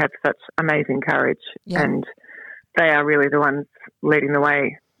have such amazing courage, and they are really the ones leading the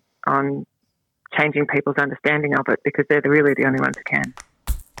way on changing people's understanding of it, because they're really the only ones who can.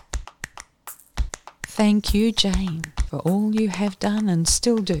 Thank you, Jane, for all you have done and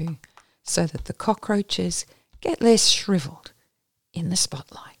still do so that the cockroaches get less shrivelled in the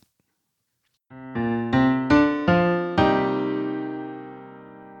spotlight.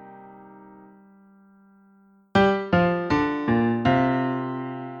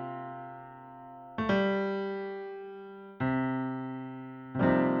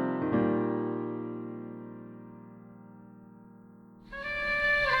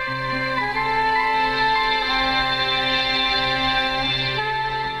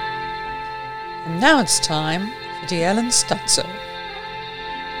 Now it's time for D'Ellen Stutzo.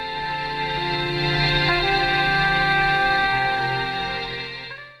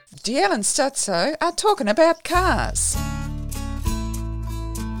 D'Ellen Stutzo are talking about cars.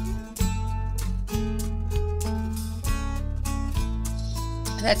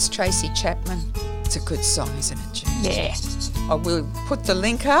 That's Tracy Chapman. It's a good song, isn't it, Jude? Yeah. I will put the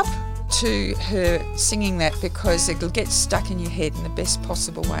link up to her singing that because it'll get stuck in your head in the best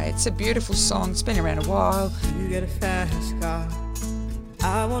possible way. It's a beautiful song. It's been around a while. You get a fast car.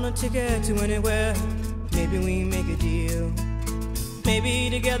 I want a ticket to anywhere. Maybe we make a deal. Maybe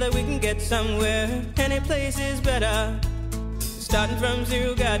together we can get somewhere. Any place is better. Starting from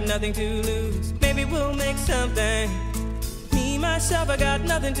zero, got nothing to lose. Maybe we'll make something. Me, myself, I got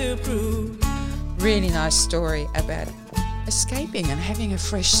nothing to prove. Really nice story about escaping and having a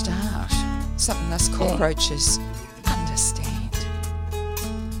fresh start. Something us cockroaches understand.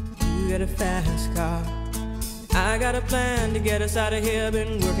 You get a fast car. I got a plan to get us out of here.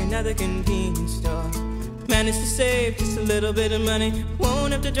 Been working at the convenience store. Managed to save just a little bit of money.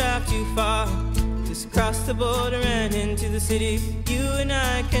 Won't have to drive too far. Just cross the border and into the city. You and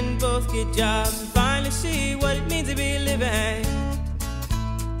I can both get jobs and finally see what it means to be living.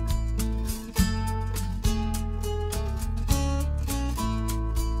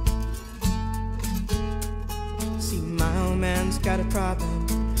 Man's got a problem.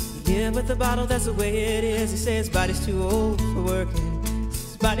 Yeah, but the bottle, that's the way it is. He says his body's too old for working.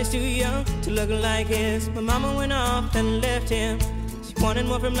 His body's too young to look like his. My mama went off and left him. She wanted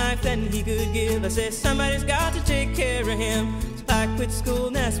more from life than he could give. I said somebody's got to take care of him. So I quit school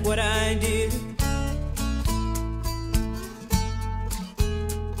and that's what I did.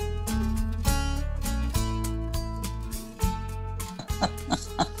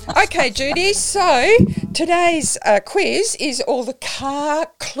 Okay, Judy, so today's quiz is all the car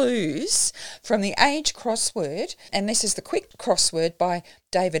clues from the Age crossword, and this is the quick crossword by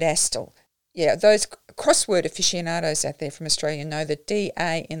David Astle. Yeah, those crossword aficionados out there from Australia know that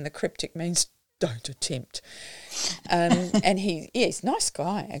DA in the cryptic means don't attempt. And he's a nice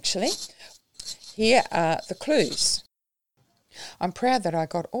guy, actually. Here are the clues. I'm proud that I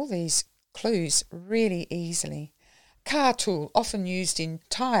got all these clues really easily. Car tool, often used in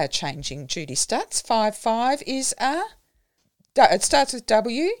tyre changing, Judy Stutz. 5 is it starts with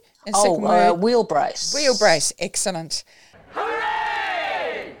W. And second word, wheel brace. Wheel brace, excellent.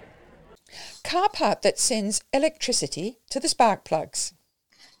 Hooray! Car part that sends electricity to the spark plugs.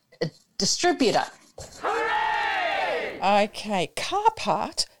 A distributor. Hooray! Okay, car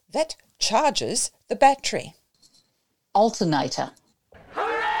part that charges the battery. Alternator.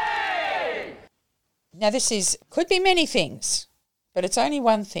 Now this could be many things, but it's only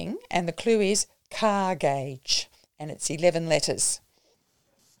one thing, and the clue is car gauge, and it's 11 letters.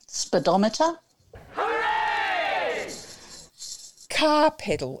 Speedometer. Hooray! Car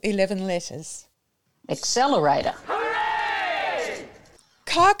pedal, 11 letters. Accelerator. Hooray!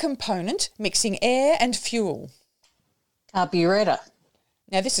 Car component mixing air and fuel. Carburettor.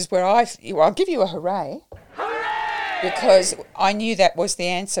 Now, this is where I'll give you a hooray. Because I knew that was the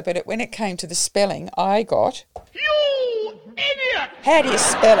answer, but when it came to the spelling, I got... You idiot! How do you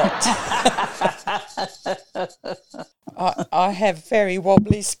spell it? I have very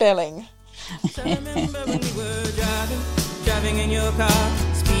wobbly spelling. So I remember when we were driving in your car,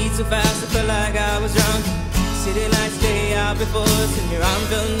 speed so fast I felt like I was drunk. City lights day out before us, and your arm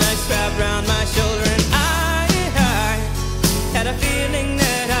felt nice wrapped around my shoulder, and I had a feeling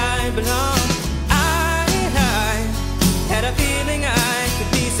that I belonged. I had a feeling I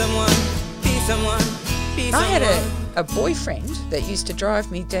could be someone, be someone, be someone. I had a boyfriend that used to drive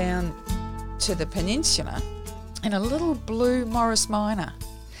me down to the peninsula in a little blue Morris Minor.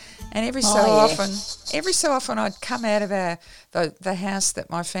 And every so often I'd come out of the house that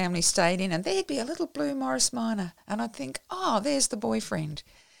my family stayed in, and there'd be a little blue Morris Minor, and I'd think, oh, there's the boyfriend.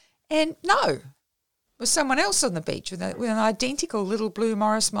 And no, it was someone else on the beach with an identical little blue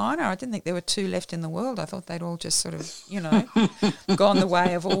Morris Minor. I didn't think there were two left in the world. I thought they'd all just sort of, gone the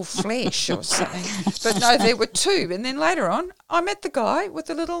way of all flesh or something. But no, there were two. And then later on, I met the guy with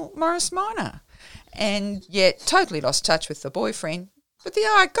the little Morris Minor, and yet totally lost touch with the boyfriend. But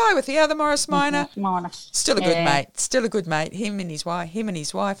the guy with the other Morris Minor, still a good mate. Still a good mate. Him and his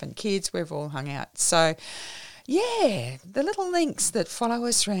wife and kids, we've all hung out. So, yeah, the little links that follow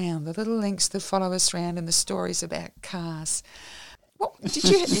us round, and the stories about cars. What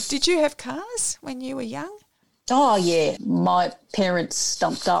did you have cars when you were young? Oh, yeah. My parents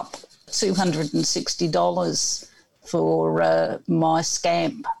stumped up $260 for my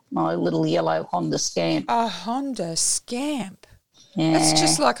Scamp, my little yellow Honda Scamp. A Honda Scamp? Yeah. That's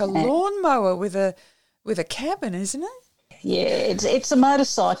just like a lawnmower with a cabin, isn't it? Yeah, it's a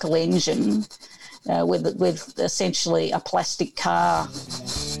motorcycle engine with essentially a plastic car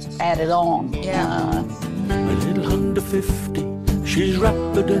added on. Yeah. My little Honda 50, she's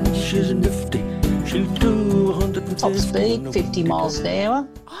rapid and she's nifty. She'll do 150. Top speed, 50 miles an hour.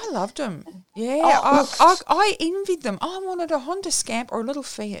 I loved them. Yeah, I envied them. I wanted a Honda Scamp or a little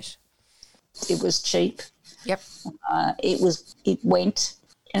Fiat. It was cheap. Yep. It went,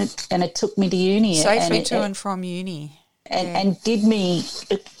 and it took me to uni. Safely to and from uni. And did me,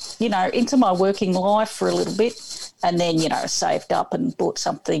 into my working life for a little bit, and then, saved up and bought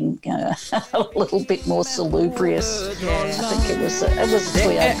something a little bit more salubrious. Yeah. I think it was a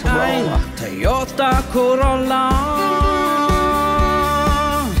Toyota Corolla. Toyota Corolla.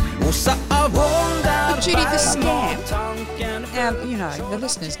 Judy, the Scamp. Now, the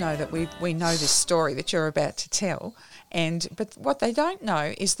listeners know that we know this story that you're about to tell, but what they don't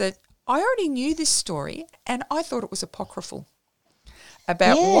know is that I already knew this story, and I thought it was apocryphal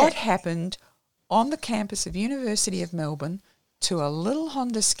about what happened on the campus of University of Melbourne to a little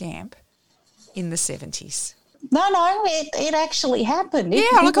Honda Scamp in the 70s. No, it actually happened.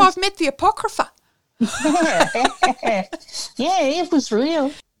 I've met the apocrypha. Yeah, it was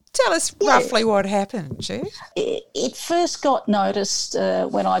real. Tell us roughly what happened, Jude. It first got noticed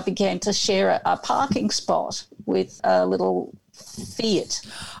when I began to share a parking spot with a little Fiat.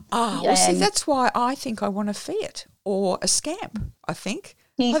 See, that's why I think I want a Fiat or a Scamp, I think.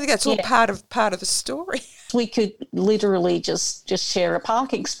 I think that's all part of the story. We could literally just share a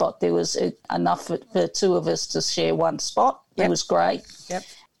parking spot. There was enough for two of us to share one spot. Yep. It was great. Yep.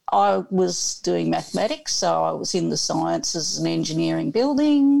 I was doing mathematics, so I was in the sciences and engineering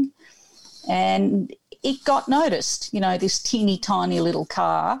building, and it got noticed, this teeny tiny little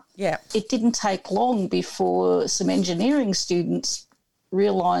car. Yeah. It didn't take long before some engineering students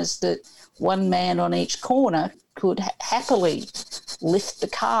realised that one man on each corner could happily lift the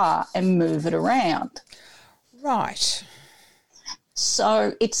car and move it around. Right.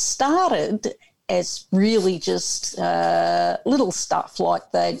 So it started as really just little stuff, like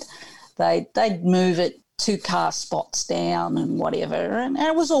they'd move it 2 car spots down and whatever, and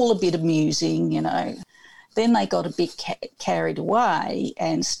it was all a bit amusing, Then they got a bit carried away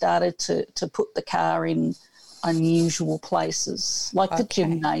and started to put the car in unusual places, like the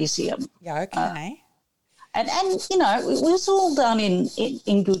gymnasium. Yeah, okay. And it was all done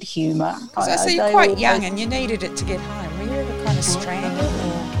in good humour. So you're quite young and you needed it to get home. Were you ever kind of stranded?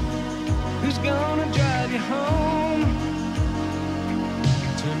 Who's gonna drive you home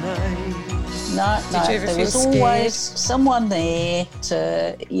tonight? No, Did you ever there feel was scared? always someone there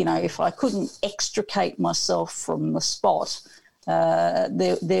to, if I couldn't extricate myself from the spot,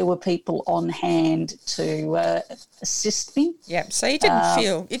 there were people on hand to assist me. Yeah, so you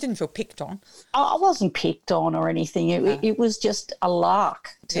didn't feel picked on. I wasn't picked on or anything. It was just a lark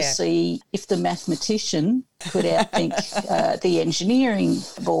to see if the mathematician could outthink the engineering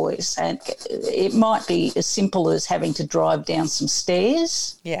boys. And it might be as simple as having to drive down some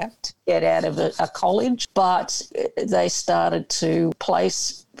stairs to get out of a college, but they started to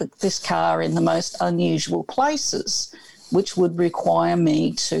place this car in the most unusual places, which would require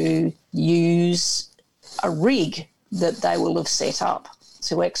me to use a rig that they will have set up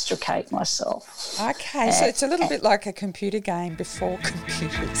to extricate myself. Okay, so it's a little bit like a computer game before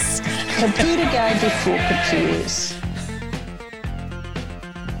computers. Computer game before computers.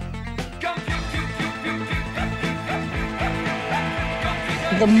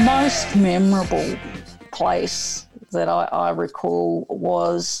 The most memorable place that I recall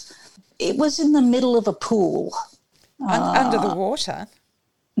was, it was in the middle of a pool. Under the water?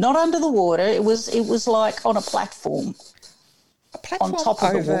 Not under the water. It was like on a platform. A platform on top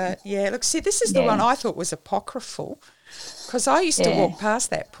of the water. Yeah, look, see, this is the one I thought was apocryphal, because I used to walk past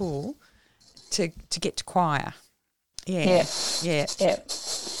that pool to get to choir. Yeah.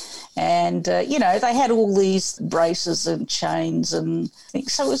 And, they had all these braces and chains and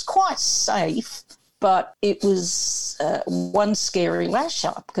things, so it was quite safe, but it was one scary lash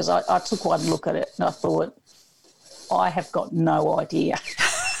up, because I took one look at it and I thought, I have got no idea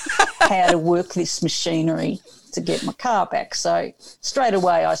how to work this machinery to get my car back. So straight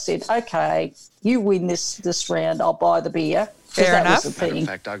away I said, okay, you win this round, I'll buy the beer. Fair enough. Was the thing. In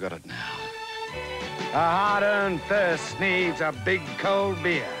fact, I got it now. A hard-earned thirst needs a big cold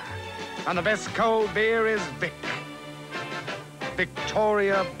beer. And the best cold beer is Vic.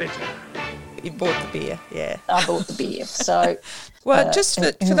 Victoria Bitter. You bought the beer, yeah. I bought the beer. So... Well, just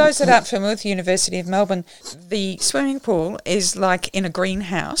for those that aren't familiar with the University of Melbourne, the swimming pool is like in a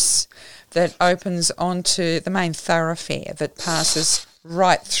greenhouse that opens onto the main thoroughfare that passes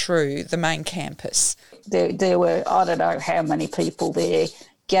right through the main campus. There were, I don't know how many people there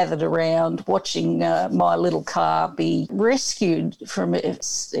gathered around watching my little car be rescued from a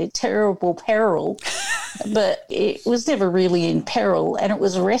terrible peril, but it was never really in peril, and it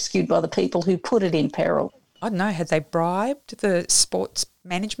was rescued by the people who put it in peril. I don't know, had they bribed the sports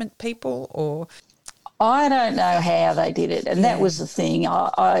management people or? I don't know how they did it, and that was the thing.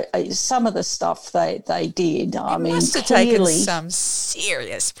 I some of the stuff they did, I mean, must have clearly, taken some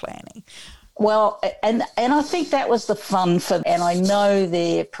serious planning. Well, and I think that was the fun and I know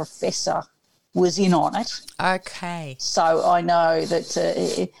their professor was in on it. Okay. So I know that,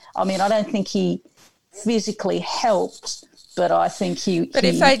 I don't think he physically helped, but I think he... But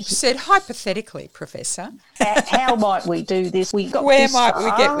if they said, hypothetically, Professor... how might we do this? Where might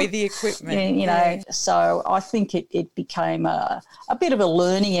we get with the equipment? So I think it became a bit of a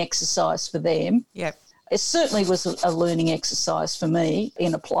learning exercise for them. Yep. It certainly was a learning exercise for me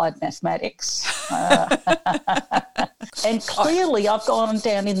in applied mathematics. And clearly I've gone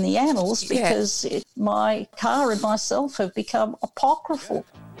down in the annals because my car and myself have become apocryphal.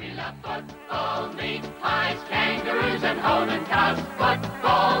 We love football, meat pies, kangaroos and Holden cars.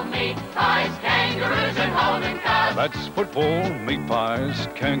 Football, meat pies, kangaroos and Holden cars. That's football, meat pies,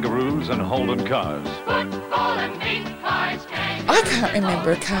 kangaroos and Holden cars. Football and meat pies, kangaroos. I can't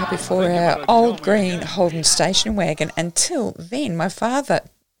remember a car before our old green Holden station wagon. Until then, my father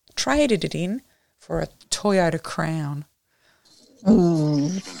traded it in for a Toyota Crown.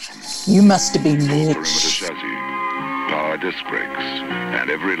 Ooh, you must have been rich. Power disc brakes, and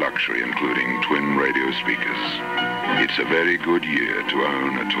every luxury, including twin radio speakers. It's a very good year to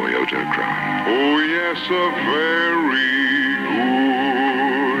own a Toyota Crown. Oh, yes, a very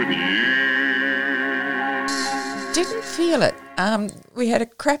good year. Didn't feel it. We had a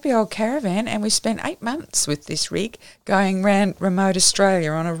crappy old caravan and we spent 8 months with this rig going around remote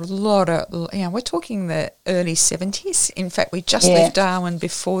Australia on a lot of, we're talking the early 70s. In fact, we just left Darwin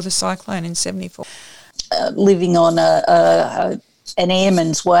before the cyclone in 74. Living on an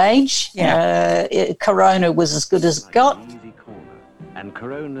airman's wage. Corona was as good as it got. And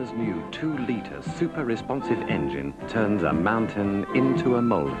Corona's new 2-litre super responsive engine turns a mountain into a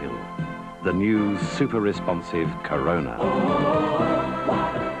molehill. The new super responsive Corona.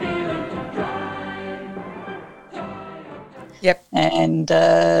 Yep. And,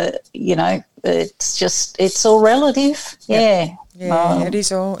 it's all relative. Yep. Yeah,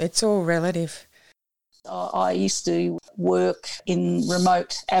 it's all relative. I used to work in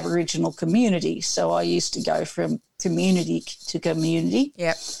remote Aboriginal communities, so I used to go from community to community,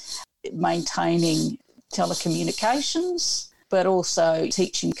 maintaining telecommunications, but also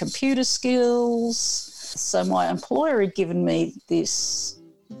teaching computer skills, So my employer had given me this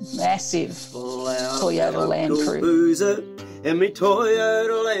massive Toyota Land Cruiser. In my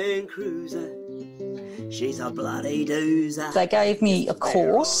Toyota Land Cruiser, she's a bloody doozer. They gave me a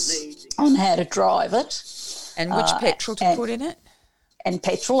course on how to drive it. And which petrol to put in it? And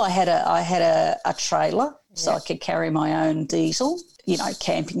petrol. I had a trailer, so I could carry my own diesel,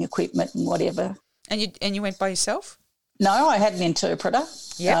 camping equipment and whatever. And you went by yourself? No, I had an interpreter.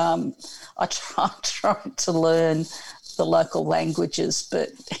 Yeah. I tried to learn the local languages, but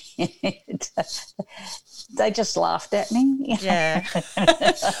they just laughed at me. Yeah.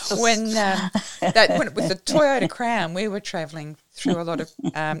 When with the Toyota Crown, we were travelling through a lot of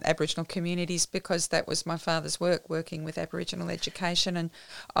Aboriginal communities because that was my father's work, working with Aboriginal education, and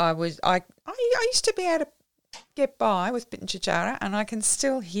I used to be able to get by with Pitjantjatjara, and I can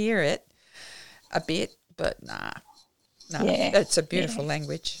still hear it a bit, but no, it's a beautiful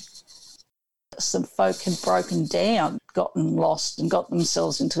language. Some folk had broken down, gotten lost and got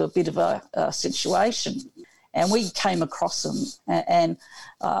themselves into a bit of a situation. And we came across them and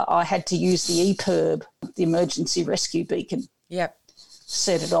I had to use the EPIRB, the emergency rescue beacon. Yep.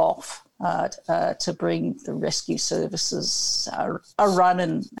 Set it off to bring the rescue services a run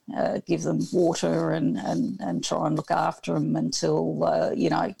and give them water and try and look after them until,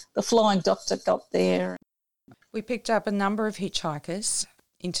 the flying doctor got there. We picked up a number of hitchhikers,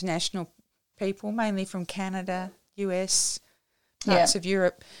 international people, mainly from Canada, US, parts of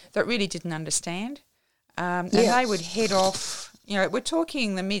Europe, that really didn't understand. And they would head off, we're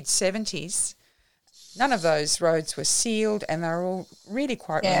talking the mid-70s. None of those roads were sealed and they were all really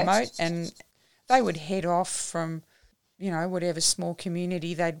quite remote, and they would head off from, whatever small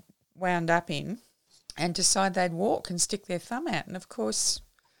community they'd wound up in and decide they'd walk and stick their thumb out. And, of course...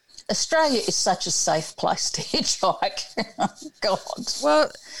 Australia is such a safe place to hitchhike. God.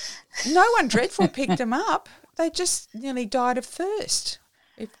 Well... No one dreadful picked them up. They just nearly died of thirst.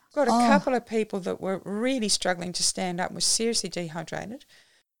 We've got a couple of people that were really struggling to stand up, were seriously dehydrated.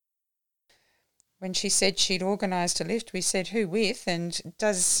 When she said she'd organised a lift, we said, who with? And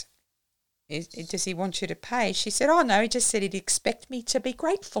does he want you to pay? She said, oh, no, he just said he'd expect me to be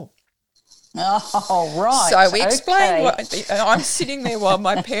grateful. Oh, right. So we explained I'm sitting there while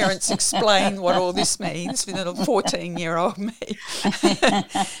my parents explain what all this means for the 14-year-old me.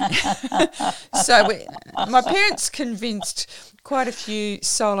 So my parents convinced quite a few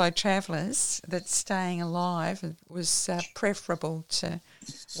solo travellers that staying alive was preferable to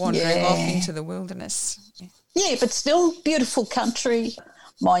wandering off into the wilderness. Yeah, but still beautiful country.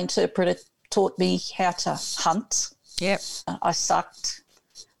 My interpreter taught me how to hunt. Yep. I sucked.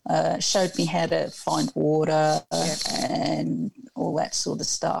 Showed me how to find water and all that sort of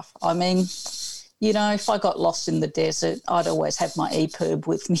stuff. I mean, if I got lost in the desert, I'd always have my EPIRB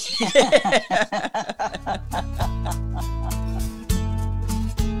with me.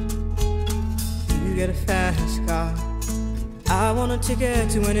 You get a fast car. I want a ticket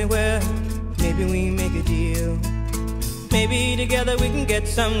to anywhere. Maybe we make a deal. Maybe together we can get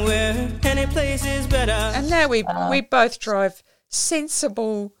somewhere. Any place is better. And now we both drive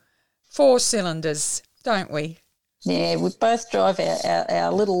sensible 4-cylinders, don't we? Yeah, we both drive our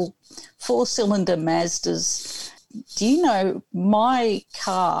little 4-cylinder Mazdas. Do you know my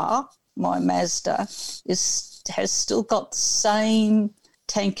car, my Mazda, has still got the same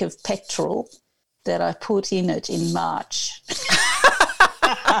tank of petrol that I put in it in March.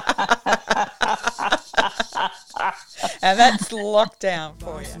 And that's lockdown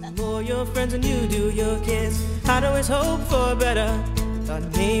for you. The more your friends and you do your kids, I'd always hope for better.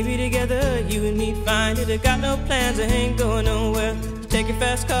 Thought maybe together you and me find it. I got no plans, I ain't going nowhere. Take your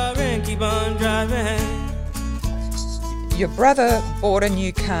fast car and keep on driving. Your brother bought a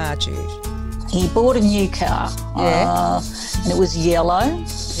new car, Jude. He bought a new car. Yeah. And it was yellow.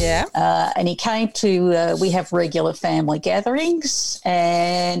 Yeah. And he came to, we have regular family gatherings,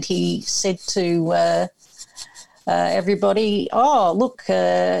 and he said to everybody, oh, look,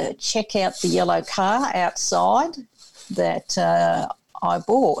 check out the yellow car outside that I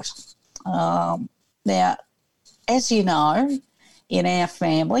bought. Now, as you know, in our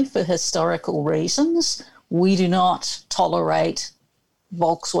family, for historical reasons, we do not tolerate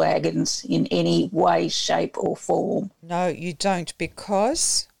Volkswagens in any way, shape or form. No, you don't,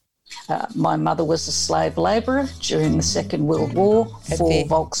 because? My mother was a slave labourer during the Second World War for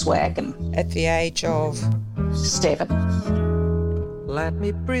Volkswagen. At the age of? 7. Let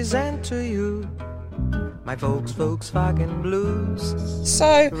me present to you my Volkswagen blues.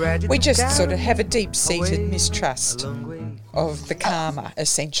 So we just sort of have a deep-seated mistrust of the karma,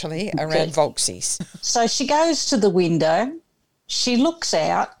 essentially, around Volksies. So she goes to the window, she looks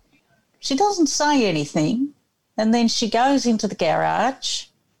out, She doesn't say anything, and then she goes into the garage,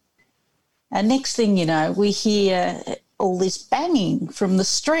 and next thing you know, we hear all this banging from the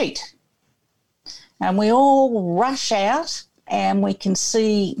street. And we all rush out, and we can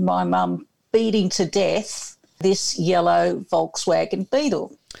see my mum beating to death this yellow Volkswagen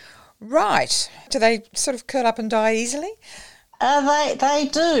Beetle. Right. Do they sort of curl up and die easily? They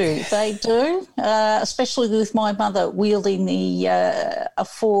do, especially with my mother wielding the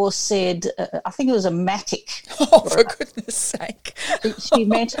aforesaid, I think it was a Matic. Oh, for goodness sake. She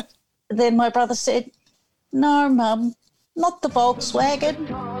meant, then my brother said, no, Mum, not the Volkswagen,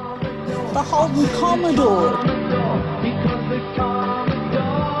 the Holden Commodore.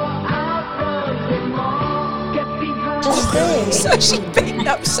 Just there. So she beaten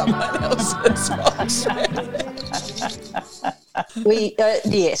up someone else's Volkswagen.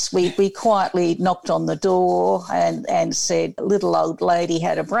 We quietly knocked on the door and said, little old lady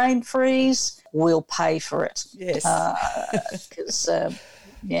had a brain freeze, we'll pay for it. Yes. Because,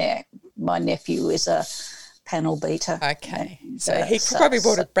 my nephew is a panel beater. Okay. So he probably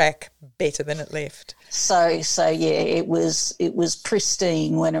brought it back better than it left. So it was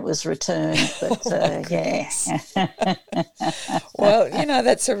pristine when it was returned, but Well,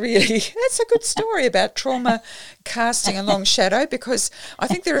 that's a good story about trauma casting a long shadow, because I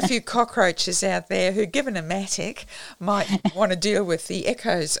think there are a few cockroaches out there who, given a Matic, might want to deal with the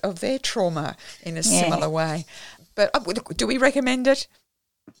echoes of their trauma in a similar way. But do we recommend it?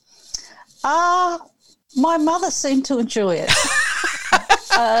 My mother seemed to enjoy it.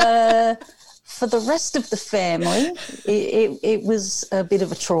 For the rest of the family, it was a bit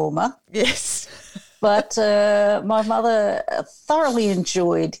of a trauma. Yes. But my mother thoroughly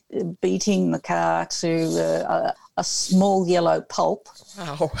enjoyed beating the car to a small yellow pulp.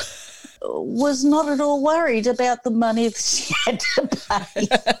 Wow. Was not at all worried about the money that she had to pay.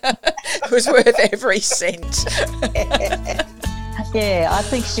 It was worth every cent. Yeah, I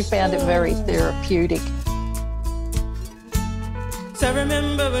think she found it very therapeutic. So I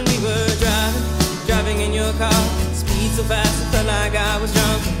remember when we were driving in your car, speed so fast I felt like I was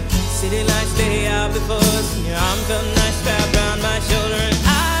drunk. City lights lay out before us, and your arm felt nice wrapped around my shoulder, and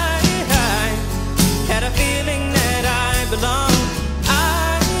I had a feeling that I belonged.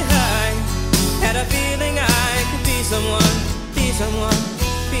 I had a feeling I could be someone, be someone,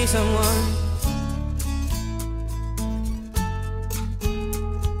 be someone.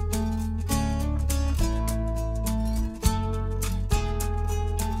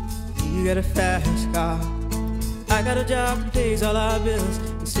 You got a fast car, I got a job that pays all our bills.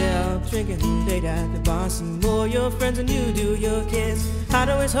 Instead of drinking late at the bar, see more your friends than you do your kids. I'd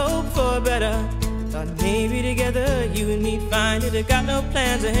always hope for better, thought maybe together you and me find it. I got no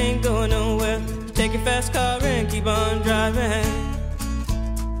plans, I ain't going nowhere. Take your fast car and keep on driving.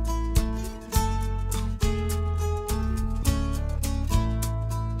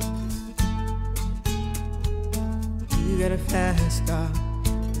 You got a fast car,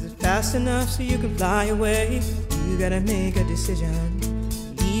 fast enough so you can fly away. You gotta make a decision,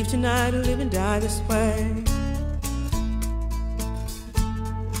 leave tonight or live and die this way.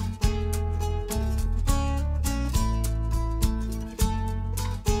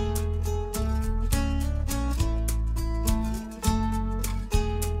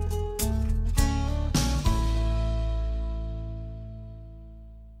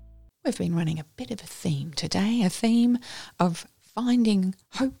 We've been running a bit of a theme today, a theme of finding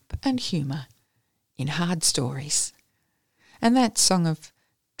hope and humour in hard stories. And that song of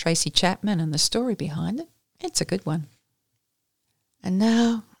Tracy Chapman and the story behind it, it's a good one. And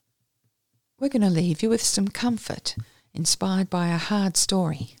now we're going to leave you with some comfort inspired by a hard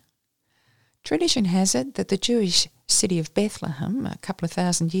story. Tradition has it that the Jewish city of Bethlehem, a couple of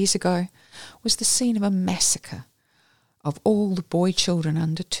thousand years ago, was the scene of a massacre of all the boy children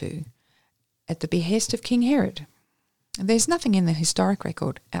under 2 at the behest of King Herod. There's nothing in the historic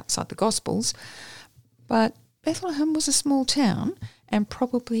record outside the Gospels, but Bethlehem was a small town and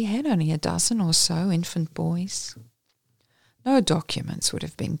probably had only a dozen or so infant boys. No documents would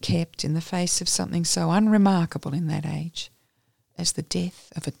have been kept in the face of something so unremarkable in that age as the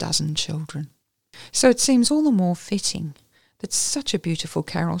death of a dozen children. So it seems all the more fitting that such a beautiful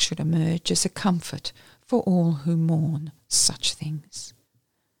carol should emerge as a comfort for all who mourn such things.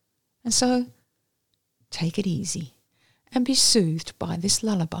 And so, take it easy and be soothed by this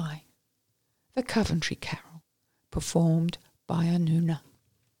lullaby, the Coventry Carol, performed by Anuna.